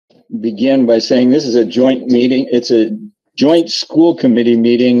begin by saying this is a joint meeting. It's a joint school committee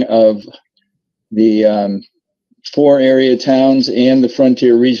meeting of the 4 area towns and the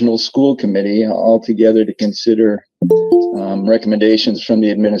Frontier Regional School Committee, all together to consider recommendations from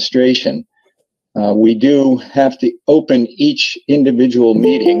the administration. We do have to open each individual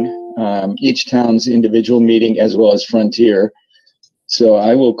meeting, each town's individual meeting, as well as Frontier. So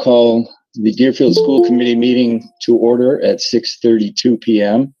I will call the Deerfield School Committee meeting to order at 6:32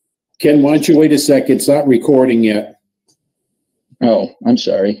 p.m. Ken, why don't you wait a second? It's not recording yet. Oh, I'm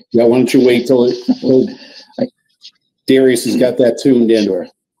sorry. Yeah, why don't you wait till Darius has got that tuned in. Sure.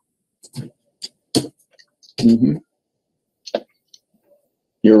 Mm-hmm.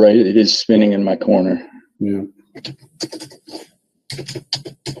 You're right. It is spinning in my corner. Yeah.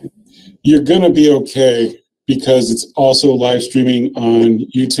 You're going to be okay because it's also live streaming on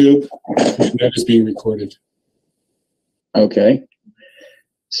YouTube and that is being recorded. Okay.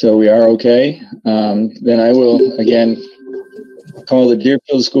 So we are okay. Then I will again call the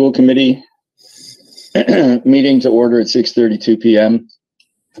Deerfield School Committee meeting to order at 6:32 p.m.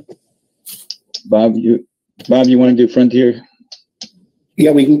 Bob, you want to do Frontier?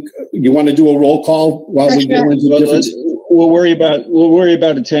 Yeah, we can. You want to do a roll call while we go into different? We'll worry about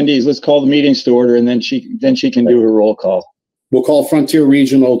attendees. Let's call the meetings to order, and then she can do her roll call. We'll call Frontier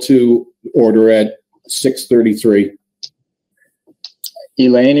Regional to order at 6:33.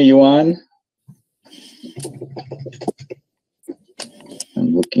 Elaine, are you on?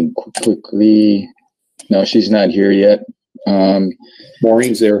 I'm looking quickly. No, she's not here yet.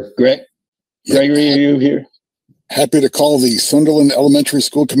 Maureen's there. Gregory, are you here? Happy to call the Sunderland Elementary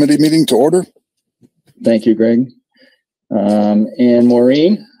School Committee meeting to order. Thank you, Greg. And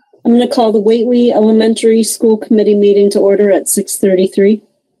Maureen? I'm going to call the Whately Elementary School Committee meeting to order at 6:33.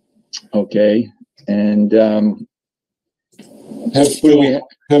 Okay. And have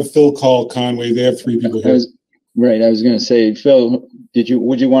Phil call Conway. They have 3 people here. Right. I was going to say, Phil, would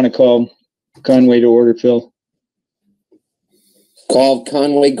you want to call Conway to order, Phil? Called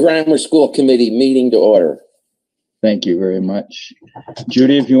Conway Grammar School Committee meeting to order. Thank you very much.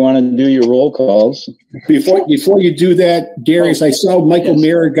 Judy, if you want to do your roll calls. Before you do that, Darius, I saw Michael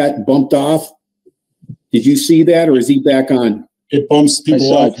Mayer got bumped off. Did you see that, or is he back on? It bumps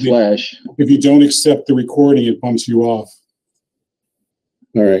people off. Flash. If you don't accept the recording, it bumps you off.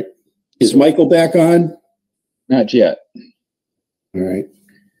 All right. Is Michael back on? Not yet. All right.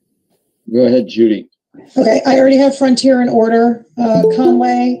 Go ahead, Judy. Okay, I already have Frontier in order.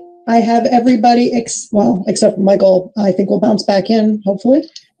 Conway, I have everybody except for Michael. I think we'll bounce back in, hopefully.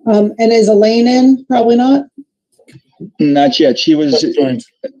 And is Elaine in? Probably not. Not yet. She was joined.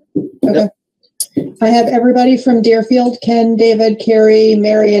 Okay. I have everybody from Deerfield: Ken, David, Carrie,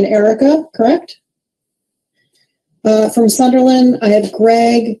 Mary, and Erica. Correct. From Sunderland, I have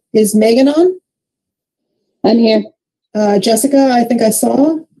Greg. Is Megan on? I'm here. Jessica, I think I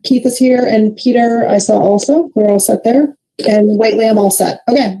saw. Keith is here, and Peter I saw also. We're all set there. And Whately, I'm all set.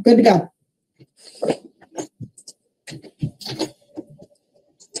 Okay, good to go.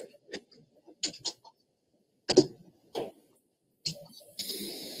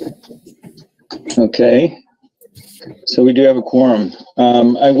 Okay. So we do have a quorum.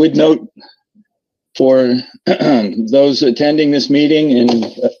 I would note for those attending this meeting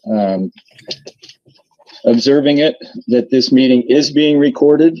and observing it, that this meeting is being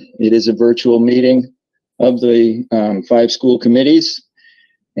recorded. It is a virtual meeting of the 5 school committees,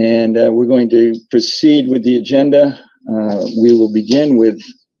 and we're going to proceed with the agenda. We will begin with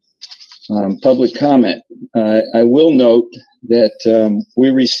public comment. I will note that we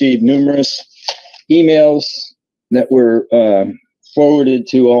received numerous emails that were forwarded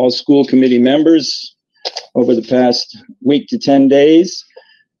to all school committee members over the past week to 10 days.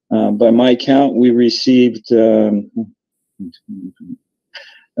 By my count, we received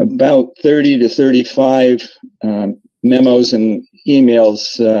about 30 to 35 memos and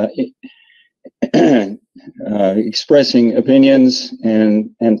emails expressing opinions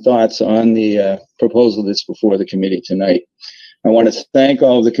and thoughts on the proposal that's before the committee tonight. I want to thank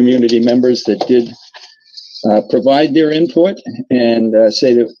all the community members that did provide their input, and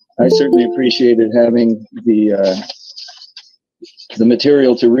say that I certainly appreciated having the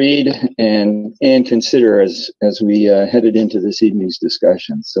material to read and consider as we headed into this evening's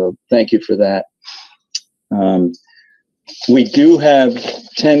discussion. So thank you for that. We do have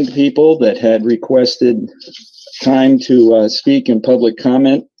 10 people that had requested time to speak in public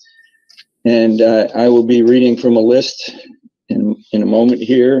comment, and I will be reading from a list in a moment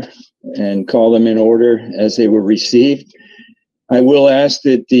here and call them in order as they were received. I will ask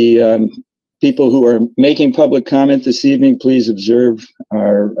that the people who are making public comment this evening, please observe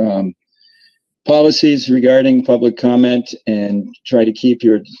our policies regarding public comment and try to keep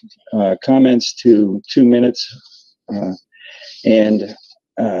your comments to 2 minutes. The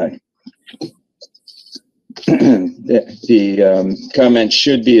comments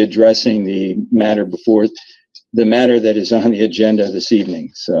should be addressing the matter that is on the agenda this evening.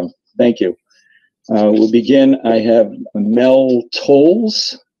 So thank you. We'll begin. I have Mel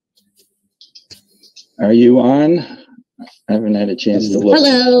Tolles. Are you on? I haven't had a chance to look.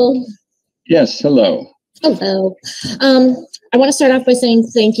 Hello. Yes, hello. Hello. I want to start off by saying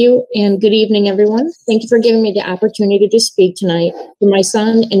thank you and good evening, everyone. Thank you for giving me the opportunity to speak tonight for my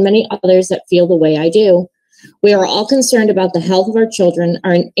son and many others that feel the way I do. We are all concerned about the health of our children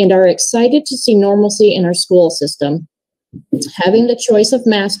and are excited to see normalcy in our school system. Having the choice of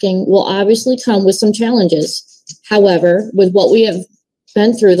masking will obviously come with some challenges. However, with what we have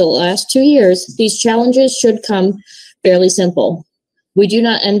been through the last 2 years, these challenges should come fairly simple. We do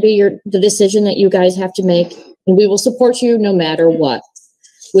not envy the decision that you guys have to make, and we will support you no matter what.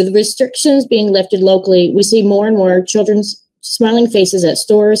 With restrictions being lifted locally, we see more and more children's smiling faces at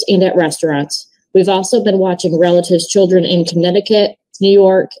stores and at restaurants. We've also been watching relatives' children in Connecticut, New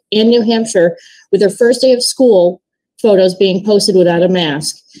York, and New Hampshire with their first day of school photos being posted without a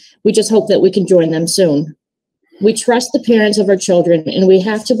mask. We just hope that we can join them soon. We trust the parents of our children, and we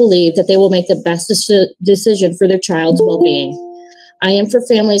have to believe that they will make the best decision for their child's well-being. I am for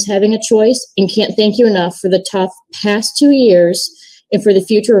families having a choice and can't thank you enough for the tough past 2 years and for the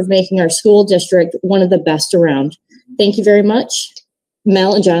future of making our school district one of the best around. Thank you very much.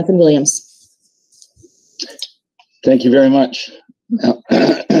 Mel and Jonathan Williams. Thank you very much,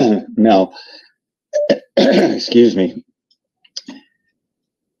 Mel. Excuse me.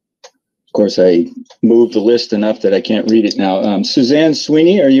 Of course, I moved the list enough that I can't read it now. Suzanne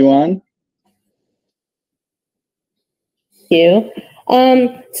Sweeney, are you on? Thank you.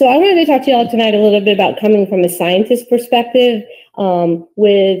 So I wanted to talk to you all tonight a little bit about coming from a scientist perspective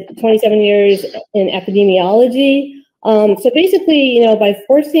with 27 years in epidemiology. So basically, by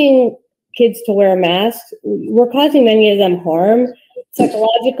forcing kids to wear a mask, we're causing many of them harm,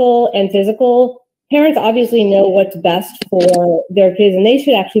 psychological and physical. Parents obviously know what's best for their kids, and they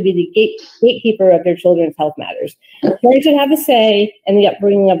should actually be the gatekeeper of their children's health matters. Parents should have a say in the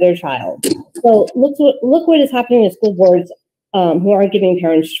upbringing of their child. So look what is happening in school boards who aren't giving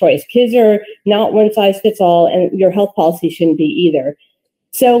parents choice. Kids are not one size fits all, and your health policy shouldn't be either.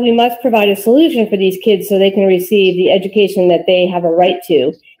 So we must provide a solution for these kids so they can receive the education that they have a right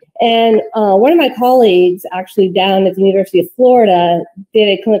to. And one of my colleagues actually down at the University of Florida did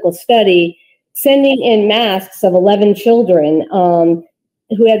a clinical study sending in masks of 11 children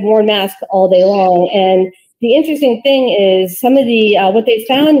who had worn masks all day long. And the interesting thing is some of the, what they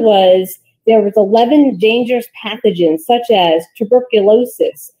found was there was 11 dangerous pathogens such as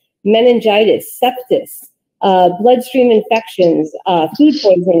tuberculosis, meningitis, sepsis, bloodstream infections, food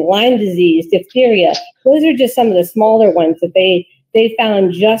poisoning, Lyme disease, diphtheria. Those are just some of the smaller ones that they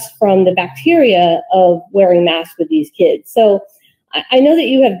found just from the bacteria of wearing masks with these kids. So I know that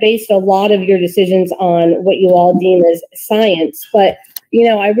you have based a lot of your decisions on what you all deem as science, but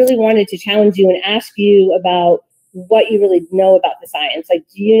I really wanted to challenge you and ask you about what you really know about the science. Like,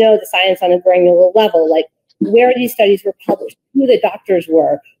 do you know the science on a granular level? Like, where these studies were published, who the doctors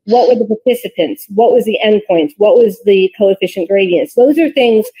were, what were the participants, what was the endpoints, what was the coefficient gradients? Those are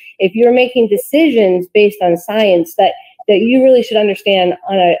things, if you're making decisions based on science, that you really should understand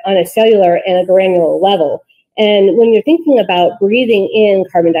on a cellular and a granular level. And when you're thinking about breathing in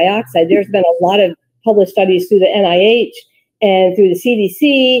carbon dioxide, there's been a lot of published studies through the NIH and through the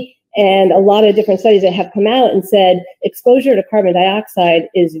CDC and a lot of different studies that have come out and said exposure to carbon dioxide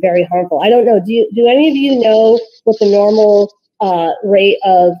is very harmful. I don't know, do any of you know what the normal rate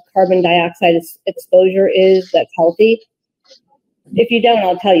of carbon dioxide exposure is that's healthy? If you don't,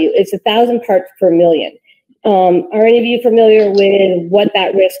 I'll tell you. It's 1,000 parts per million. Are any of you familiar with what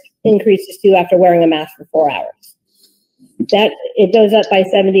that risk increases to after wearing a mask for 4 hours? That it goes up by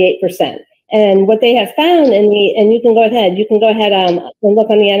 78%. And what they have found, and you can go ahead and look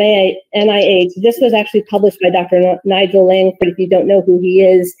on the NIH. This was actually published by Dr. Nigel Langford. If you don't know who he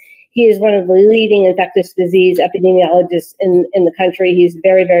is one of the leading infectious disease epidemiologists in the country. He's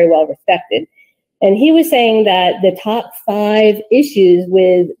very, very well respected. And he was saying that the top 5 issues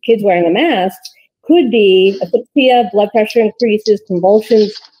with kids wearing a mask could be asphyxia, blood pressure increases,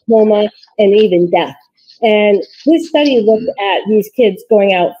 convulsions, coma, and even death. And his study looked at these kids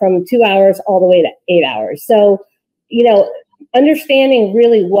going out from 2 hours all the way to 8 hours. So, understanding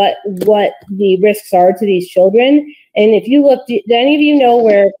really what the risks are to these children, And if you look, do any of you know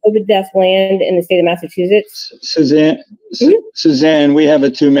where COVID deaths land in the state of Massachusetts? Suzanne, we have a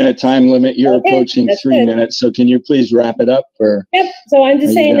 2-minute time limit. You're Okay, approaching that's 3 good. minutes. So can you please wrap it up? Or Yep. So I'm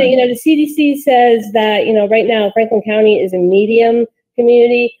just Are you saying that, done? the CDC says that, right now Franklin County is a medium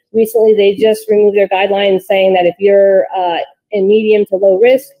community. Recently, they just removed their guidelines saying that if you're in medium to low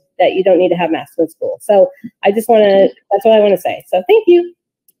risk, that you don't need to have masks in school. So I just want to, that's what I want to say. So thank you.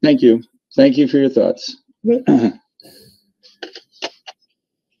 Thank you. Thank you for your thoughts.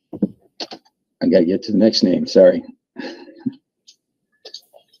 I got to get to the next name. Sorry.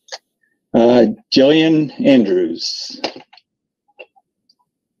 Jillian Andrews.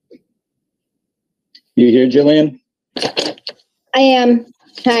 You here, Jillian? I am.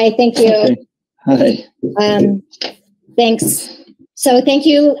 Hi, thank you. Okay. Hi. Thanks. So thank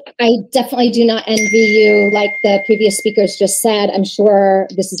you. I definitely do not envy you like the previous speakers just said. I'm sure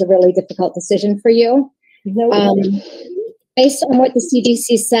this is a really difficult decision for you. Based on what the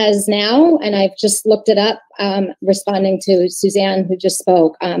CDC says now, and I've just looked it up, responding to Suzanne who just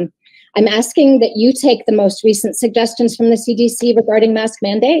spoke, I'm asking that you take the most recent suggestions from the CDC regarding mask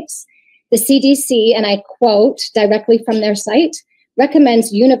mandates. The CDC, and I quote directly from their site,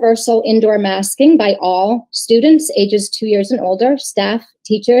 recommends universal indoor masking by all students ages 2 years and older, staff,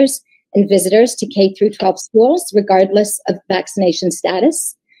 teachers, and visitors to K through 12 schools, regardless of vaccination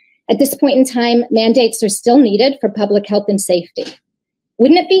status. At this point in time, mandates are still needed for public health and safety.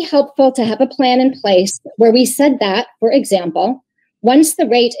 Wouldn't it be helpful to have a plan in place where we said that, for example, once the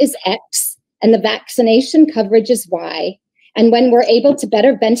rate is X and the vaccination coverage is Y, and when we're able to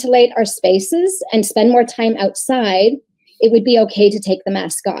better ventilate our spaces and spend more time outside, it would be okay to take the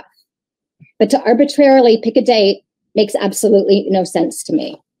mask off. But to arbitrarily pick a date makes absolutely no sense to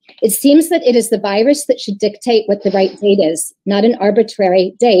me. It seems that it is the virus that should dictate what the right date is, not an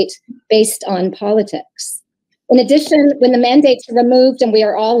arbitrary date based on politics. In addition, when the mandates are removed and we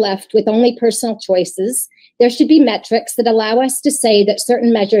are all left with only personal choices, there should be metrics that allow us to say that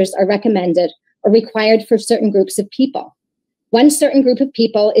certain measures are recommended or required for certain groups of people. One certain group of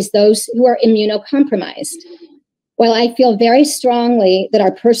people is those who are immunocompromised. While I feel very strongly that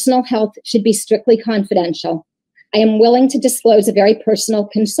our personal health should be strictly confidential, I am willing to disclose a very personal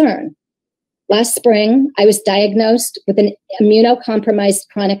concern. Last spring, I was diagnosed with an immunocompromised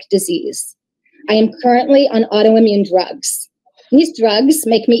chronic disease. I am currently on autoimmune drugs. These drugs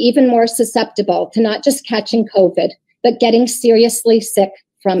make me even more susceptible to not just catching COVID, but getting seriously sick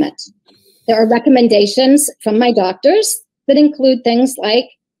from it. There are recommendations from my doctors that include things like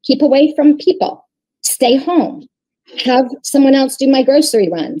keep away from people, stay home, have someone else do my grocery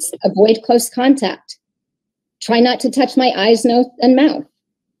runs, avoid close contact, try not to touch my eyes, nose, and mouth,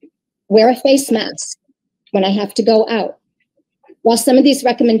 wear a face mask when I have to go out. While some of these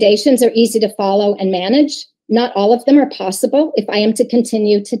recommendations are easy to follow and manage, not all of them are possible if I am to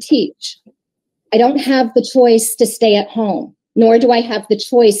continue to teach. I don't have the choice to stay at home, nor do I have the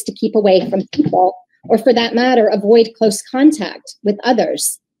choice to keep away from people, or for that matter, avoid close contact with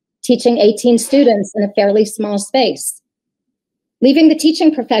others, teaching 18 students in a fairly small space. Leaving the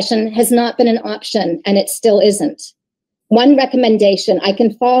teaching profession has not been an option, and it still isn't. One recommendation I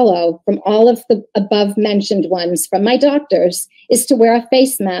can follow from all of the above mentioned ones from my doctors is to wear a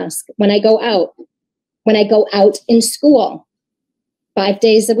face mask when I go out in school, 5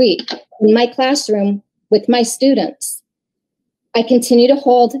 days a week, in my classroom with my students. I continue to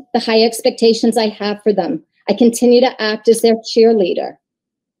hold the high expectations I have for them. I continue to act as their cheerleader.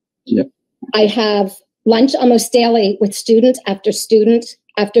 Yep. I have lunch almost daily with student after student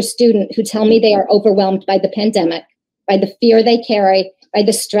after student who tell me they are overwhelmed by the pandemic, by the fear they carry, by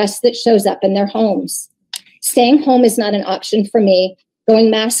the stress that shows up in their homes. Staying home is not an option for me.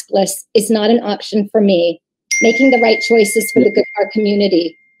 Going maskless is not an option for me. Making the right choices for the good of our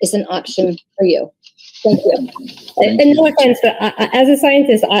community is an option for you. Thank you. And no offense, but as a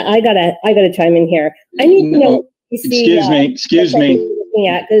scientist, I gotta chime in here. I need to know what you see. Excuse me. Looking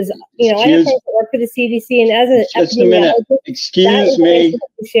at, because I have friends that work for the CDC, and as an Just a minute. Excuse me.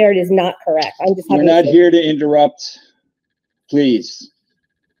 Shared is not correct. I'm just. We're not here to interrupt. Please.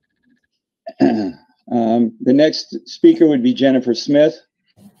 The next speaker would be Jennifer Smith.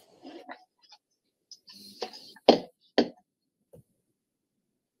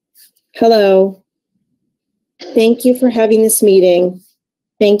 Hello. Thank you for having this meeting.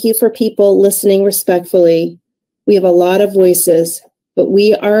 Thank you for people listening respectfully. We have a lot of voices, but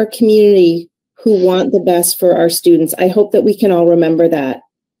we are a community who want the best for our students. I hope that we can all remember that.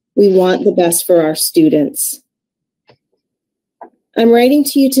 We want the best for our students. I'm writing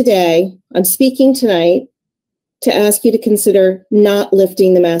to you today, I'm speaking tonight to ask you to consider not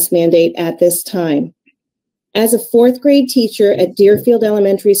lifting the mask mandate at this time. As a fourth grade teacher at Deerfield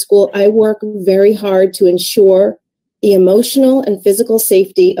Elementary School, I work very hard to ensure the emotional and physical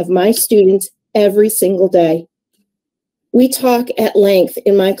safety of my students every single day. We talk at length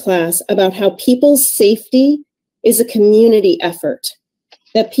in my class about how people's safety is a community effort,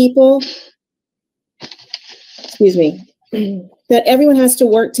 that that everyone has to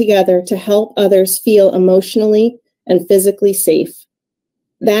work together to help others feel emotionally and physically safe.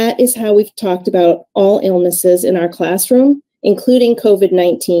 That is how we've talked about all illnesses in our classroom, including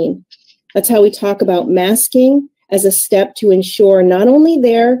COVID-19. That's how we talk about masking as a step to ensure not only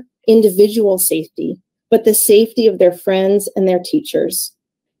their individual safety, but the safety of their friends and their teachers.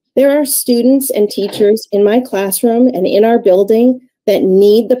 There are students and teachers in my classroom and in our building that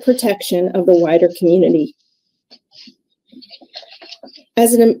need the protection of the wider community.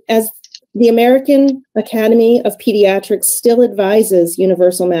 As the American Academy of Pediatrics still advises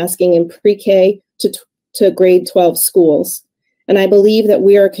universal masking in pre-K to grade 12 schools, and I believe that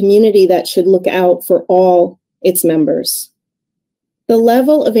we are a community that should look out for all its members. The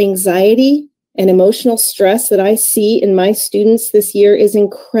level of anxiety and emotional stress that I see in my students this year is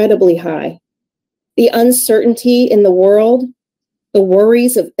incredibly high. The uncertainty in the world, the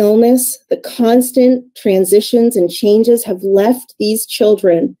worries of illness, the constant transitions and changes have left these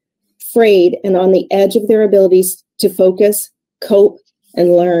children frayed and on the edge of their abilities to focus, cope,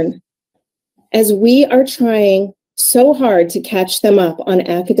 and learn. As we are trying so hard to catch them up on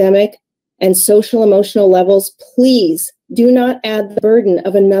academic and social emotional levels, please do not add the burden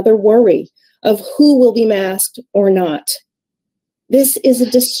of another worry of who will be masked or not. This is a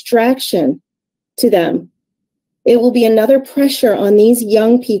distraction to them. It will be another pressure on these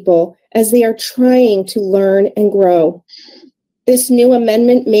young people as they are trying to learn and grow. This new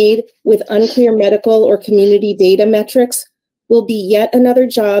amendment made with unclear medical or community data metrics will be yet another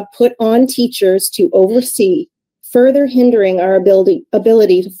job put on teachers to oversee, further hindering our ability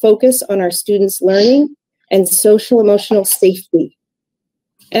to focus on our students' learning and social emotional safety.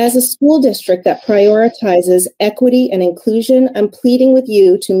 As a school district that prioritizes equity and inclusion, I'm pleading with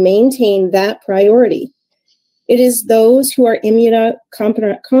you to maintain that priority. It is those who are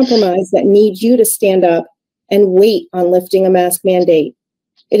immunocompromised that need you to stand up and wait on lifting a mask mandate.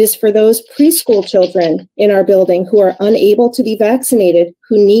 It is for those preschool children in our building who are unable to be vaccinated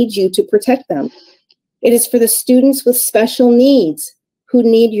who need you to protect them. It is for the students with special needs who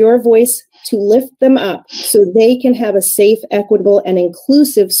need your voice to lift them up so they can have a safe, equitable, and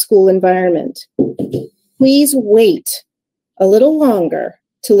inclusive school environment. Please wait a little longer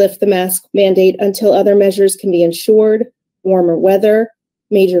to lift the mask mandate until other measures can be ensured, warmer weather,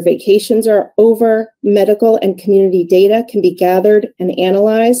 major vacations are over, medical and community data can be gathered and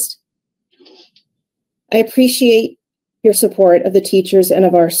analyzed. I appreciate your support of the teachers and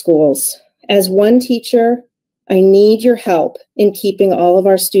of our schools. As one teacher, I need your help in keeping all of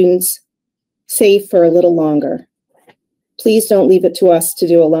our students safe for a little longer. Please don't leave it to us to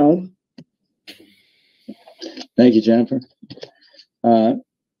do alone. Thank you, Jennifer.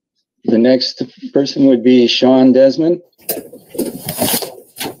 The next person would be Sean Desmond.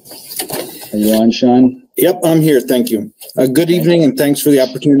 Are you on, Sean? Yep, I'm here. Thank you. Good evening, and thanks for the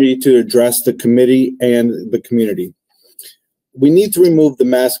opportunity to address the committee and the community. We need to remove the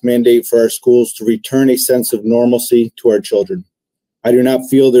mask mandate for our schools to return a sense of normalcy to our children. I do not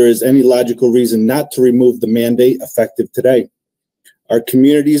feel there is any logical reason not to remove the mandate effective today. Our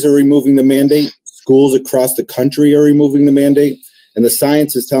communities are removing the mandate, schools across the country are removing the mandate, and the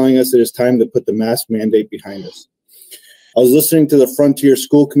science is telling us it is time to put the mask mandate behind us. I was listening to the Frontier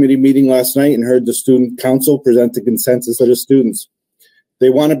School Committee meeting last night and heard the student council present the consensus of the students. They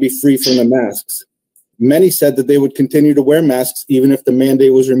want to be free from the masks. Many said that they would continue to wear masks even if the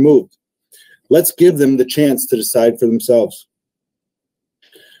mandate was removed. Let's give them the chance to decide for themselves.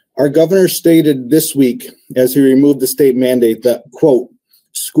 Our governor stated this week, as he removed the state mandate, that, quote,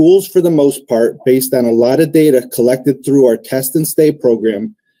 schools for the most part, based on a lot of data collected through our test and stay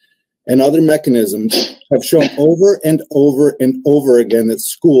program and other mechanisms, have shown over and over and over again that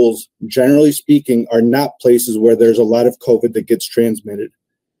schools, generally speaking, are not places where there's a lot of COVID that gets transmitted.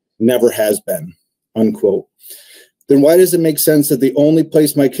 Never has been, unquote. Then why does it make sense that the only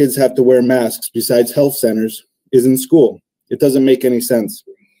place my kids have to wear masks besides health centers is in school? It doesn't make any sense.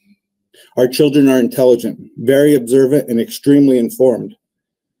 Our children are intelligent, very observant, and extremely informed.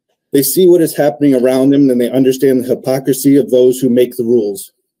 They see what is happening around them, and they understand the hypocrisy of those who make the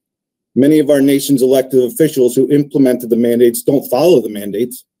rules. Many of our nation's elected officials who implemented the mandates don't follow the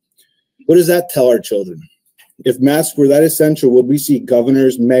mandates. What does that tell our children? If masks were that essential, would we see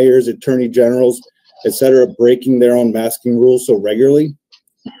governors, mayors, attorney generals, etc., breaking their own masking rules so regularly?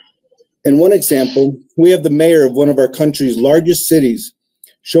 In one example, we have the mayor of one of our country's largest cities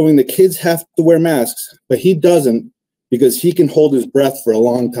showing the kids have to wear masks, but he doesn't because he can hold his breath for a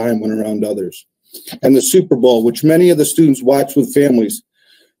long time when around others. And the Super Bowl, which many of the students watch with families,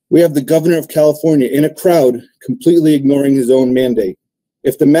 we have the governor of California in a crowd completely ignoring his own mandate.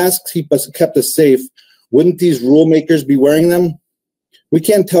 If the masks kept us safe, wouldn't these rule makers be wearing them? We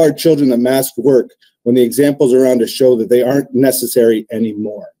can't tell our children that masks work when the examples around us show that they aren't necessary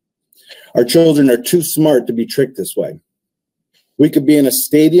anymore. Our children are too smart to be tricked this way. We could be in a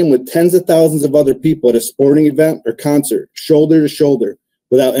stadium with tens of thousands of other people at a sporting event or concert, shoulder to shoulder,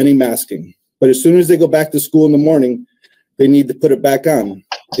 without any masking. But as soon as they go back to school in the morning, they need to put it back on.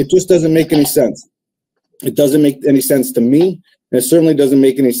 It just doesn't make any sense. It doesn't make any sense to me, and it certainly doesn't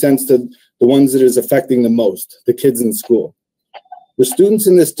make any sense to the ones that is affecting the most, the kids in school. The students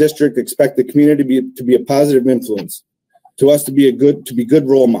in this district expect the community to be a positive influence, to us to be good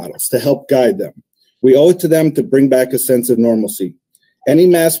role models, to help guide them. We owe it to them to bring back a sense of normalcy. Any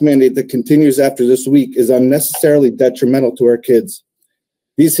mask mandate that continues after this week is unnecessarily detrimental to our kids.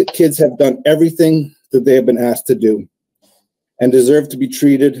 These kids have done everything that they have been asked to do and deserve to be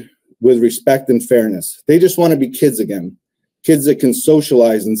treated with respect and fairness. They just want to be kids again, kids that can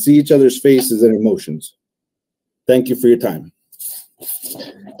socialize and see each other's faces and emotions. Thank you for your time.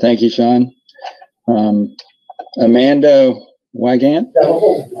 Thank you, Sean. Amanda Wygant.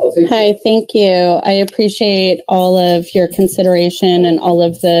 Hi, thank you. I appreciate all of your consideration and all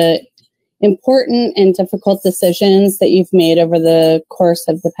of the important and difficult decisions that you've made over the course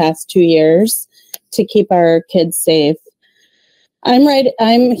of the past 2 years to keep our kids safe.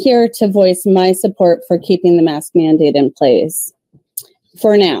 I'm here to voice my support for keeping the mask mandate in place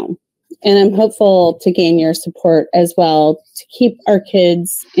for now. And I'm hopeful to gain your support as well to keep our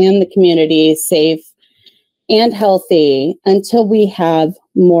kids and the community safe and healthy until we have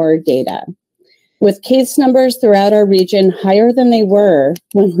more data. With case numbers throughout our region higher than they were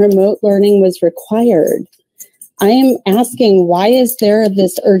when remote learning was required, I am asking, why is there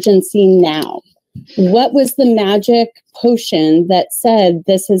this urgency now? What was the magic potion that said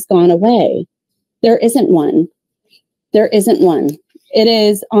this has gone away? There isn't one. There isn't one.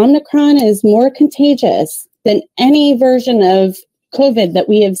 Omicron is more contagious than any version of COVID that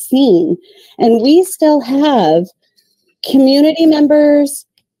we have seen. And we still have community members,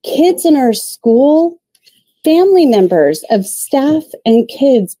 kids in our school, family members of staff and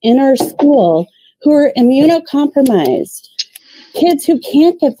kids in our school who are immunocompromised, kids who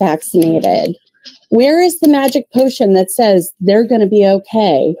can't get vaccinated. Where is the magic potion that says they're going to be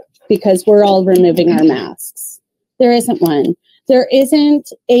okay because we're all removing our masks? There isn't one. There isn't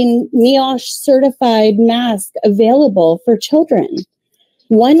a NIOSH certified mask available for children.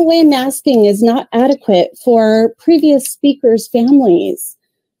 One-way masking is not adequate for previous speakers' families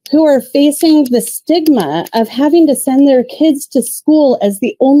who are facing the stigma of having to send their kids to school as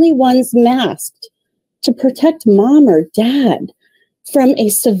the only ones masked to protect mom or dad from a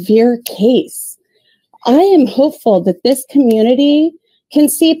severe case. I am hopeful that this community can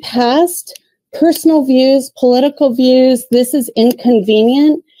see past personal views, political views, this is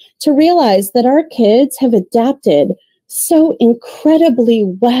inconvenient, to realize that our kids have adapted so incredibly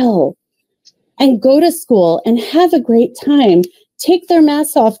well and go to school and have a great time, take their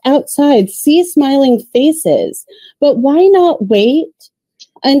masks off outside, see smiling faces. But why not wait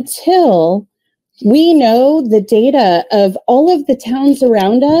until we know the data of all of the towns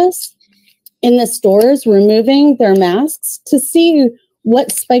around us in the stores removing their masks to see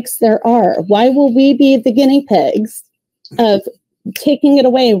what spikes there are? Why will we be the guinea pigs of taking it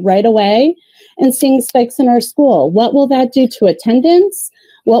away right away and seeing spikes in our school? What will that do to attendance?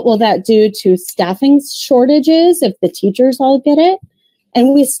 What will that do to staffing shortages if the teachers all get it?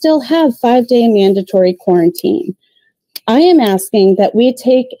 And we still have 5-day mandatory quarantine. I am asking that we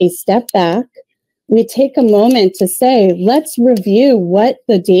take a step back. We take a moment to say, let's review what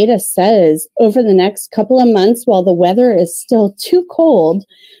the data says over the next couple of months while the weather is still too cold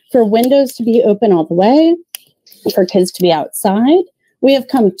for windows to be open all the way, for kids to be outside. We have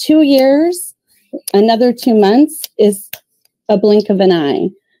come 2 years. Another 2 months is a blink of an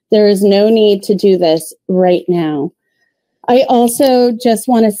eye. There is no need to do this right now. I also just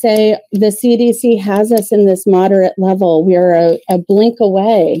want to say the CDC has us in this moderate level. We are a blink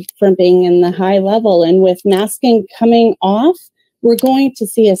away from being in the high level. And with masking coming off, we're going to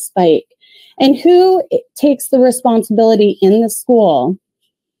see a spike. And who takes the responsibility in the school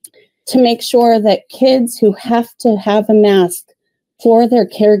to make sure that kids who have to have a mask for their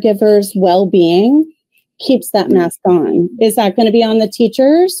caregivers' well-being keeps that mask on? Is that going to be on the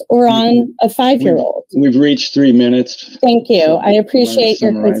teachers or on a 5-year-old? We've reached 3 minutes. Thank you. I appreciate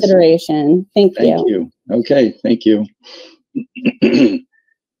your consideration. Thank you. Thank you. Okay, thank you.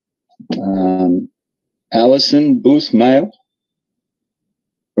 Allison Booth Mayo?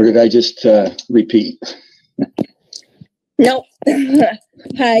 Or did I just repeat? Nope.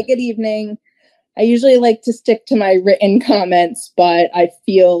 Hi, good evening. I usually like to stick to my written comments, but I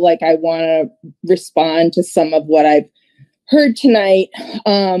feel like I want to respond to some of what I've heard tonight.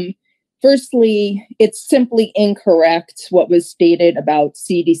 Firstly, it's simply incorrect what was stated about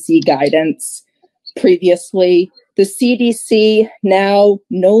CDC guidance previously. The CDC now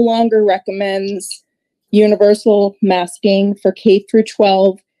no longer recommends universal masking for K through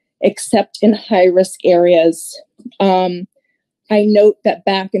 12, except in high-risk areas. I note that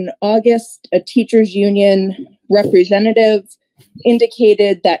back in August, a teachers union representative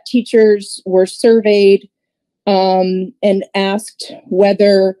indicated that teachers were surveyed and asked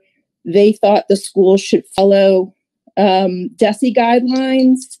whether they thought the school should follow DESE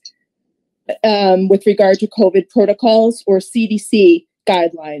guidelines with regard to COVID protocols or CDC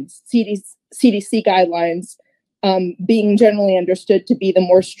guidelines. CDC guidelines being generally understood to be the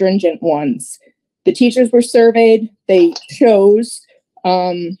more stringent ones. The teachers were surveyed. They chose,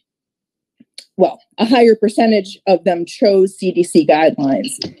 a higher percentage of them chose CDC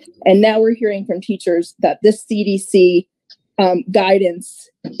guidelines. And now we're hearing from teachers that this CDC guidance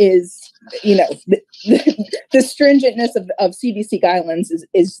is, the stringentness of CDC guidelines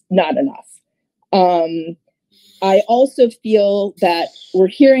is not enough. I also feel that we're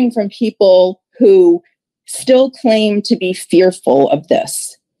hearing from people who still claim to be fearful of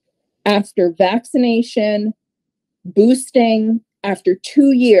this. After vaccination, boosting, after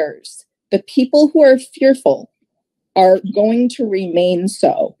 2 years, the people who are fearful are going to remain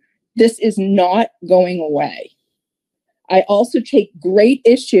so. This is not going away. I also take great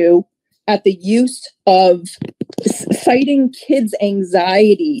issue at the use of citing kids'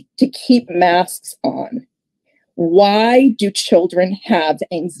 anxiety to keep masks on. Why do children have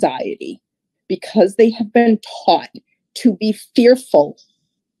anxiety? Because they have been taught to be fearful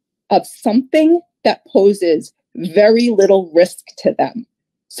of something that poses very little risk to them.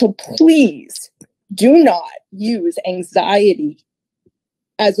 So please do not use anxiety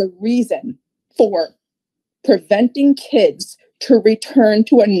as a reason for preventing kids to return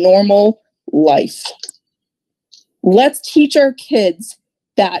to a normal life. Let's teach our kids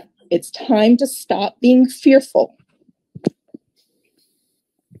that it's time to stop being fearful.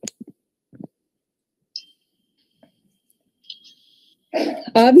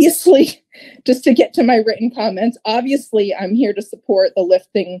 Obviously, just to get to my written comments, obviously I'm here to support the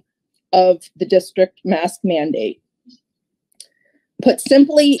lifting of the district mask mandate. Put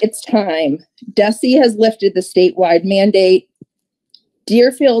simply, it's time. DESE has lifted the statewide mandate.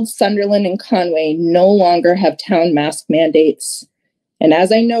 Deerfield, Sunderland, and Conway no longer have town mask mandates. And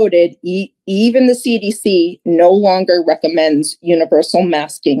as I noted, even the CDC no longer recommends universal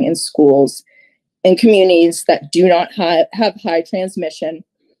masking in schools in communities that do not have high transmission.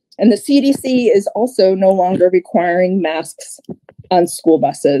 And the CDC is also no longer requiring masks on school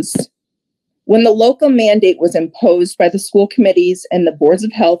buses. When the local mandate was imposed by the school committees and the boards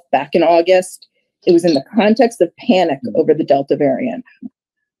of health back in August, it was in the context of panic over the Delta variant.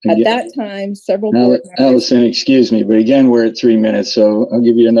 At that time, several board members— Allison, excuse me, but again, we're at 3 minutes, so I'll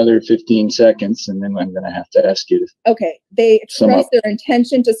give you another 15 seconds, and then I'm going to have to ask you to— Okay, they expressed their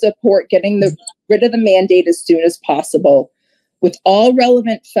intention to support getting rid of the mandate as soon as possible, with all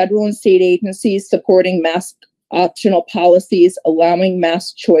relevant federal and state agencies supporting mask optional policies. Allowing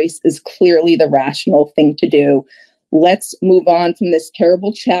mask choice is clearly the rational thing to do. Let's move on from this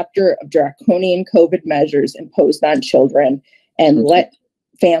terrible chapter of draconian COVID measures imposed on children and let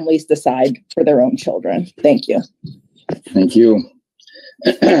families decide for their own children. Thank you. Thank you.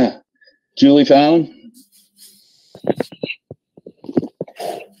 Julie Fallon.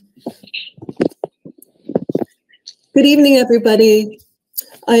 Good evening, everybody.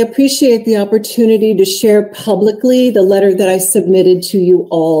 I appreciate the opportunity to share publicly the letter that I submitted to you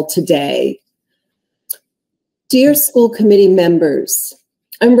all today. Dear school committee members,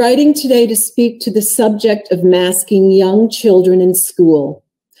 I'm writing today to speak to the subject of masking young children in school.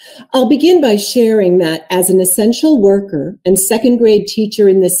 I'll begin by sharing that as an essential worker and second grade teacher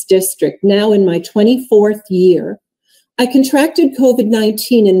in this district, now in my 24th year, I contracted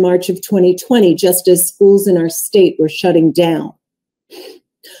COVID-19 in March of 2020, just as schools in our state were shutting down.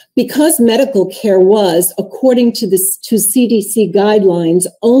 Because medical care was, according to CDC guidelines,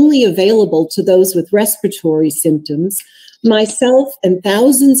 only available to those with respiratory symptoms, Myself and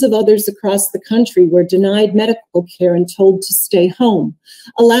thousands of others across the country were denied medical care and told to stay home,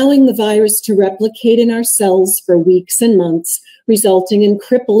 allowing the virus to replicate in our cells for weeks and months, resulting in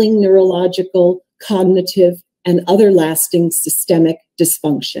crippling neurological, cognitive, and other lasting systemic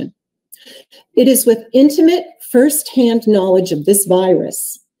dysfunction. It is with intimate, firsthand knowledge of this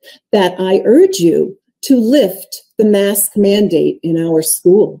virus that I urge you to lift the mask mandate in our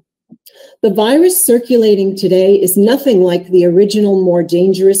school. The virus circulating today is nothing like the original, more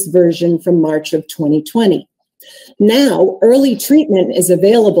dangerous version from March of 2020. Now, early treatment is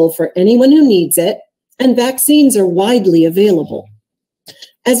available for anyone who needs it, and vaccines are widely available.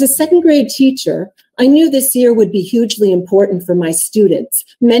 As a second grade teacher, I knew this year would be hugely important for my students,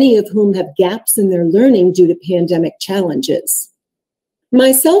 many of whom have gaps in their learning due to pandemic challenges.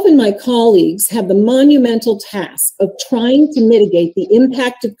 Myself and my colleagues have the monumental task of trying to mitigate the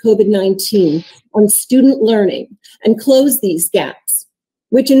impact of COVID-19 on student learning and close these gaps,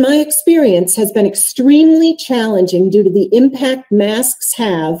 which in my experience has been extremely challenging due to the impact masks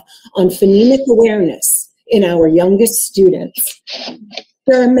have on phonemic awareness in our youngest students.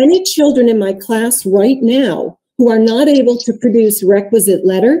 There are many children in my class right now who are not able to produce requisite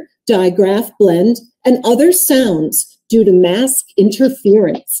letter, digraph, blend, and other sounds due to mask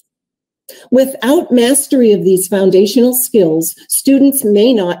interference. Without mastery of these foundational skills, students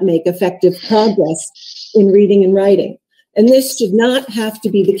may not make effective progress in reading and writing, and this should not have to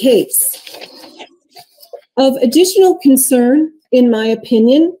be the case. Of additional concern, in my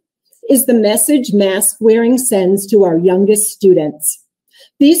opinion, is the message mask wearing sends to our youngest students.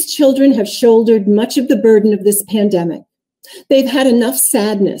 These children have shouldered much of the burden of this pandemic. They've had enough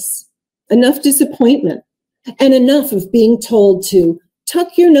sadness, enough disappointment, and enough of being told to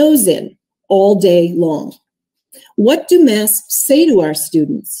tuck your nose in all day long. What do masks say to our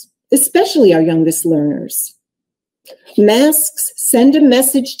students, especially our youngest learners? Masks send a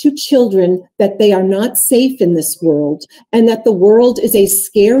message to children that they are not safe in this world and that the world is a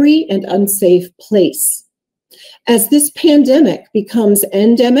scary and unsafe place. As this pandemic becomes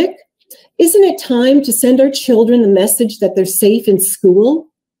endemic, isn't it time to send our children the message that they're safe in school?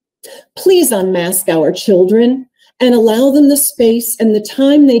 Please unmask our children and allow them the space and the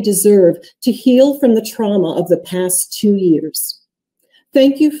time they deserve to heal from the trauma of the past 2 years.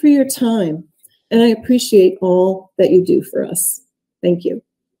 Thank you for your time, and I appreciate all that you do for us. Thank you.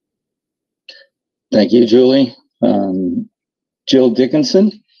 Thank you, Julie. Jill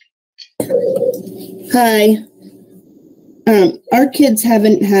Dickinson. Hi. Our kids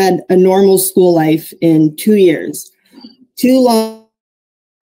haven't had a normal school life in 2 years. 2 long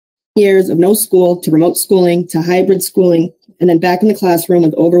years of no school to remote schooling to hybrid schooling, and then back in the classroom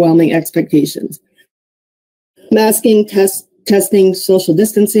with overwhelming expectations. Masking, testing, social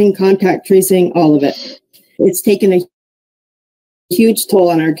distancing, contact tracing, all of it. It's taken a huge toll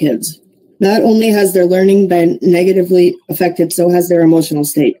on our kids. Not only has their learning been negatively affected, so has their emotional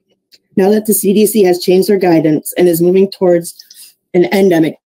state. Now that the CDC has changed their guidance and is moving towards an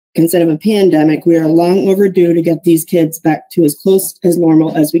endemic instead of a pandemic, we are long overdue to get these kids back to as close as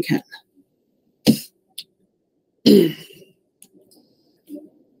normal as we can.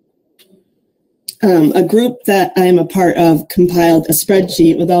 A group that I'm a part of compiled a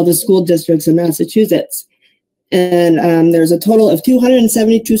spreadsheet with all the school districts in Massachusetts. And there's a total of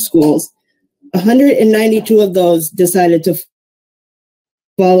 272 schools. 192 of those decided to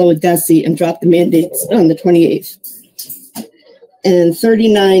follow DESE and drop the mandates on the 28th. And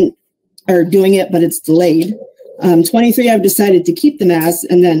 39 are doing it, but it's delayed. 23 have decided to keep the masks,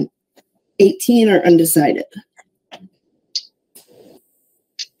 and then 18 are undecided.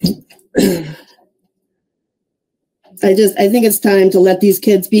 I think it's time to let these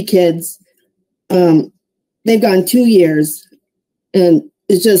kids be kids. They've gone 2 years, and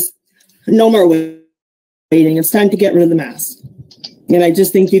it's just no more waiting. It's time to get rid of the mask. And I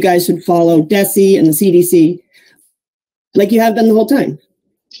just think you guys should follow DESE and the CDC like you have done the whole time.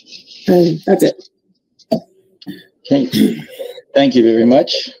 And that's it. Okay. Thank you very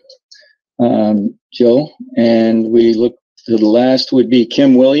much, Jill. And we look to the last would be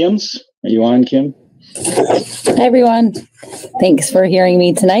Kim Williams. Are you on, Kim? Hi, everyone. Thanks for hearing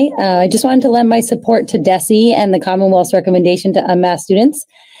me tonight. I just wanted to lend my support to DESE and the Commonwealth's recommendation to unmask students.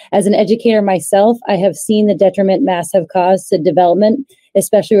 As an educator myself, I have seen the detriment masks have caused to development,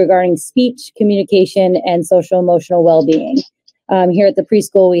 especially regarding speech, communication, and social emotional well-being. Here at the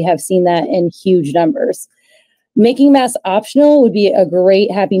preschool, we have seen that in huge numbers. Making masks optional would be a great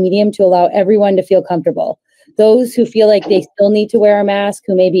happy medium to allow everyone to feel comfortable. Those who feel like they still need to wear a mask,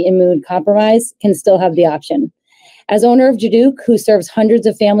 who may be immune compromised, can still have the option. As owner of Jaduke, who serves hundreds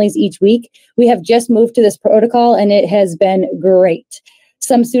of families each week, we have just moved to this protocol and it has been great.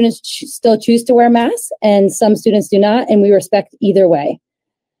 Some students still choose to wear masks and some students do not, and we respect either way.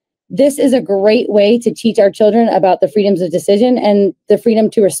 This is a great way to teach our children about the freedoms of decision and the freedom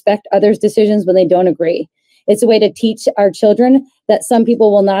to respect others' decisions when they don't agree. It's a way to teach our children that some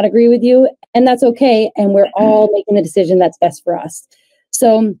people will not agree with you, and that's okay, and we're all making the decision that's best for us.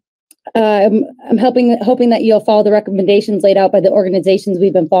 So I'm hoping that you'll follow the recommendations laid out by the organizations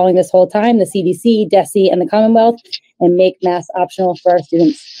we've been following this whole time, the CDC, DESE, and the Commonwealth, and make masks optional for our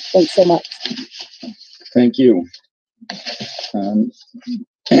students. Thanks so much. Thank you. And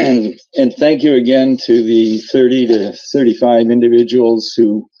thank you again to the 30 to 35 individuals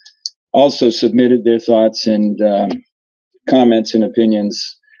who also submitted their thoughts and comments and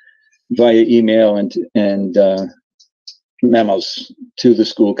opinions via email and memos to the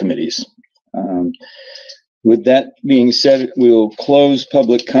school committees. With that being said, we'll close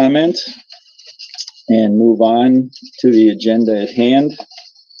public comment and move on to the agenda at hand.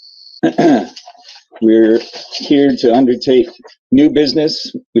 We're here to undertake new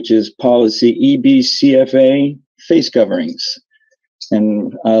business, which is policy EBCFA, face coverings.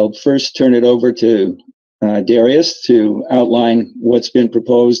 And I'll first turn it over to Darius to outline what's been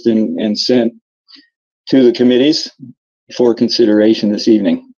proposed and sent to the committees for consideration this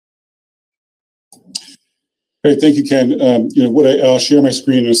evening. Great, thank you, Ken. I'll share my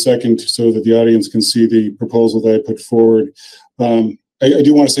screen in a second so that the audience can see the proposal that I put forward. I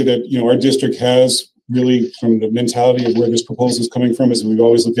do want to say that our district has really, from the mentality of where this proposal is coming from, is we've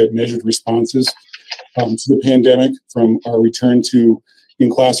always looked at measured responses to the pandemic, from our return to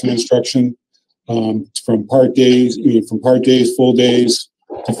in-classroom instruction, from part days, full days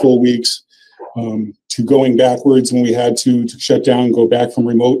to full weeks, to going backwards when we had to shut down, go back from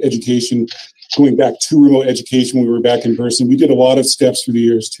remote education, going back to remote education when we were back in person. We did a lot of steps through the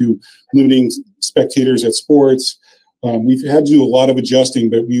years to limiting spectators at sports. We've had to do a lot of adjusting,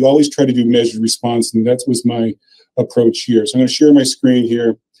 but we always try to do measured response, and that was my approach here. So I'm going to share my screen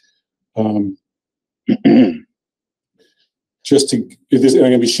here. I'm going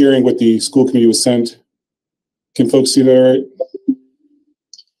to be sharing what the school committee was sent. Can folks see that all right?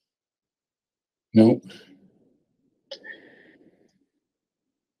 No.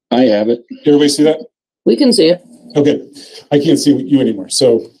 I have it. Everybody see that? We can see it. Okay. I can't see you anymore,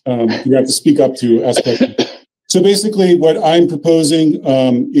 so you have to speak up to ask questions. So basically what I'm proposing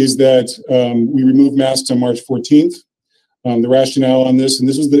is that we remove masks on March 14th. The rationale on this, and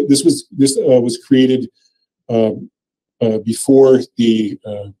this was created before the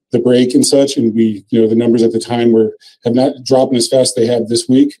break and such, and the numbers at the time have not dropped as fast as they have this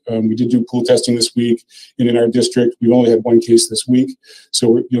week. We did do pool testing this week, and in our district we've only had one case this week,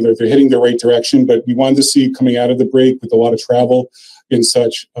 so they're heading the right direction. But we wanted to see, coming out of the break with a lot of travel and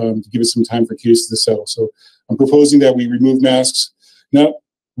such, to give us some time for cases to settle. So I'm proposing that we remove masks. Now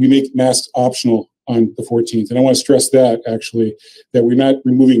we make masks optional on the 14th. And I want to stress that, actually, that we're not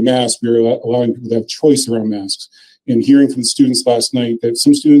removing masks, we're allowing people to have choice around masks. And hearing from the students last night that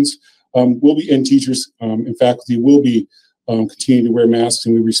some students will be, and teachers and faculty will be continuing to wear masks,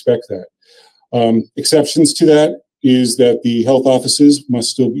 and we respect that. Exceptions to that is that the health offices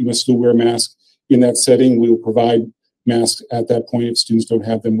must still wear masks in that setting. We will provide masks at that point if students don't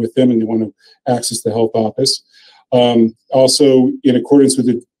have them with them and they want to access the health office. Also, in accordance with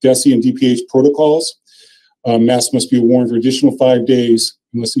the DESE and DPH protocols, masks must be worn for additional 5 days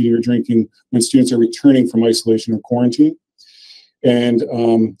unless eating or drinking when students are returning from isolation or quarantine. And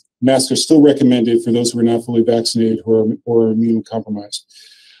masks are still recommended for those who are not fully vaccinated or immunocompromised.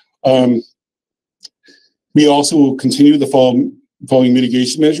 We also will continue the following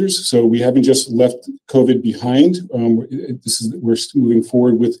mitigation measures. So we haven't just left COVID behind. We're moving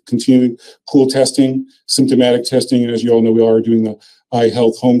forward with continued pool testing, symptomatic testing, and as you all know, we are doing the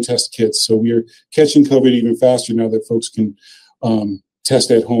iHealth home test kits. So we are catching COVID even faster now that folks can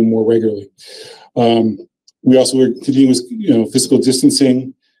test at home more regularly. We also are continuing with physical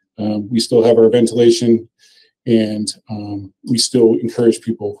distancing. We still have our ventilation, and we still encourage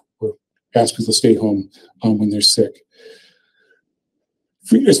people or ask people to stay home when they're sick.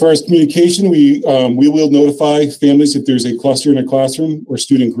 As far as communication, we will notify families if there's a cluster in a classroom or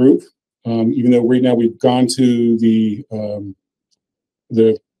student group. Even though right now we've gone to the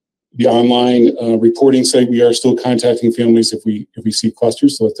online reporting site, we are still contacting families if we see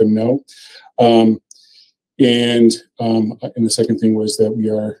clusters to let them know. And the second thing was that we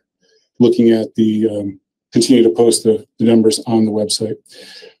are looking at continue to post the numbers on the website.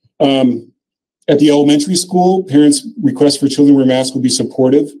 At the elementary school, parents' requests for children to wear masks will be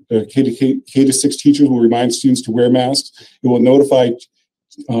supportive. K-6 teachers will remind students to wear masks. It will notify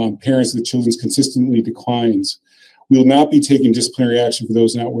parents that children's consistently declines. We will not be taking disciplinary action for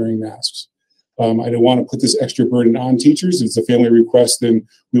those not wearing masks. I don't want to put this extra burden on teachers. If it's a family request, then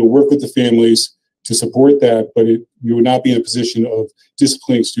we will work with the families to support that, but we would not be in a position of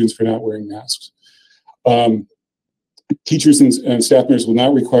disciplining students for not wearing masks. Teachers and staff members will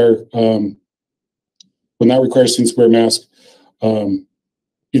not require students to wear masks.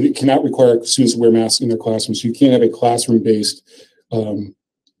 It cannot require students to wear masks in their classrooms. So you can't have a classroom-based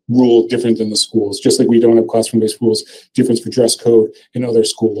rule different than the schools, just like we don't have classroom-based rules different for dress code and other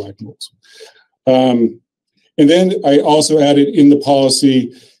school-wide rules. And then I also added in the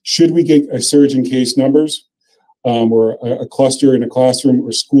policy, should we get a surge in case numbers or a cluster in a classroom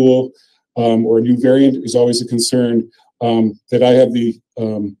or school or a new variant is always a concern, that I have the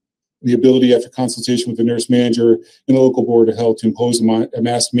ability after consultation with the nurse manager and the local board of health to impose a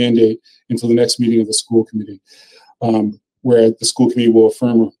mask mandate until the next meeting of the school committee, where the school committee will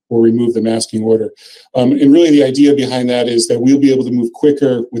affirm or remove the masking order. And really the idea behind that is that we'll be able to move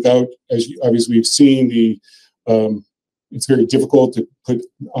quicker without, as obviously we've seen, it's very difficult to put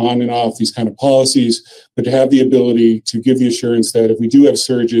on and off these kind of policies, but to have the ability to give the assurance that if we do have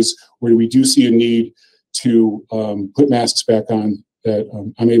surges or we do see a need to put masks back on, that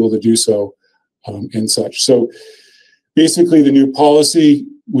I'm able to do so and such. So basically the new policy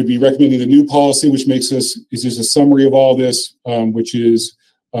would be recommending the new policy, which makes us, is just a summary of all this, which is,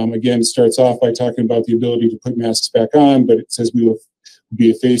 again, starts off by talking about the ability to put masks back on, but it says we will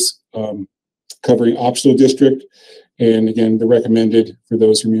be a face covering optional district. And again, the recommended for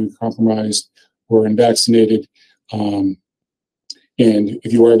those who are immunocompromised or unvaccinated. And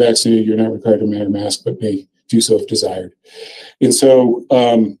if you are vaccinated, you're not required to wear a mask, but may do so if desired. And so,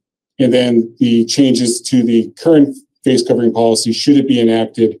 and then the changes to the current face covering policy, should it be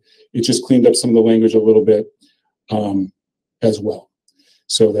enacted, it just cleaned up some of the language a little bit as well.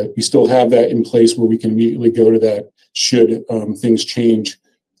 So that we still have that in place where we can immediately go to that should things change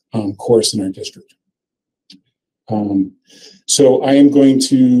course in our district. So I am going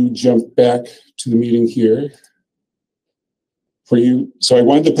to jump back to the meeting here for you. So I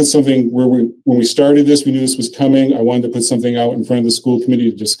wanted to put something where when we started this, we knew this was coming. I wanted to put something out in front of the school committee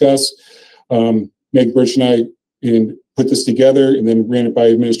to discuss. Meg Birch and I put this together and then ran it by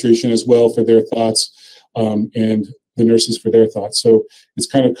administration as well for their thoughts and the nurses for their thoughts. So it's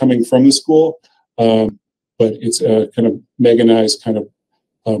kind of coming from the school, but it's a kind of Meg and I's kind of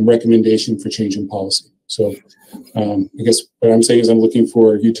recommendation for changing policy. So I guess what I'm saying is I'm looking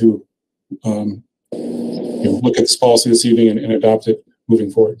for you to look at this policy this evening and adopt it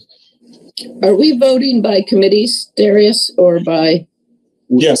moving forward. Are we voting by committees, Darius, or by?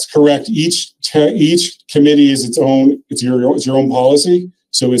 Yes, correct. Each committee is its your own policy.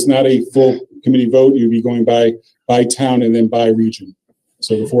 So it's not a full committee vote. You'd be going by town and then by region.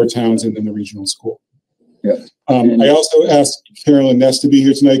 So the 4 towns and then the regional school. Yeah. I also asked Carolyn Ness to be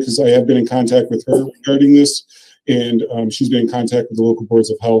here tonight because I have been in contact with her regarding this, and she's been in contact with the local boards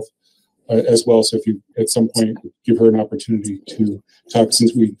of health as well. So if you at some point give her an opportunity to talk,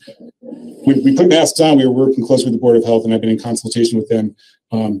 since we put masks on, we were working closely with the Board of Health, and I've been in consultation with them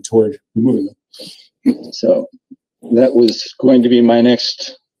toward removing them. So that was going to be my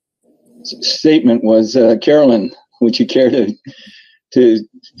next statement was, Carolyn, would you care to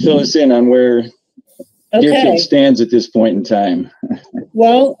fill us in on where Deerfield stands at this point in time?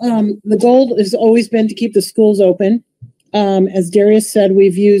 Well, the goal has always been to keep the schools open. As Darius said,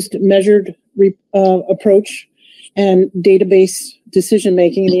 we've used measured approach and database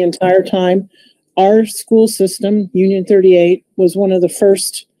decision-making the entire time. Our school system, Union 38, was one of the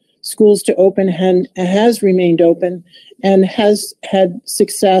first schools to open and has remained open and has had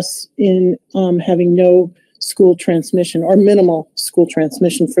success in having no school transmission or minimal school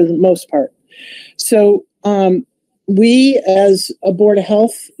transmission for the most part. So we, as a Board of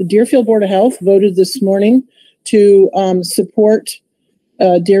Health, Deerfield Board of Health, voted this morning to support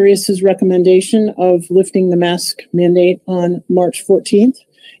Darius's recommendation of lifting the mask mandate on March 14th.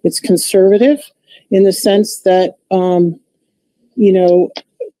 It's conservative in the sense that,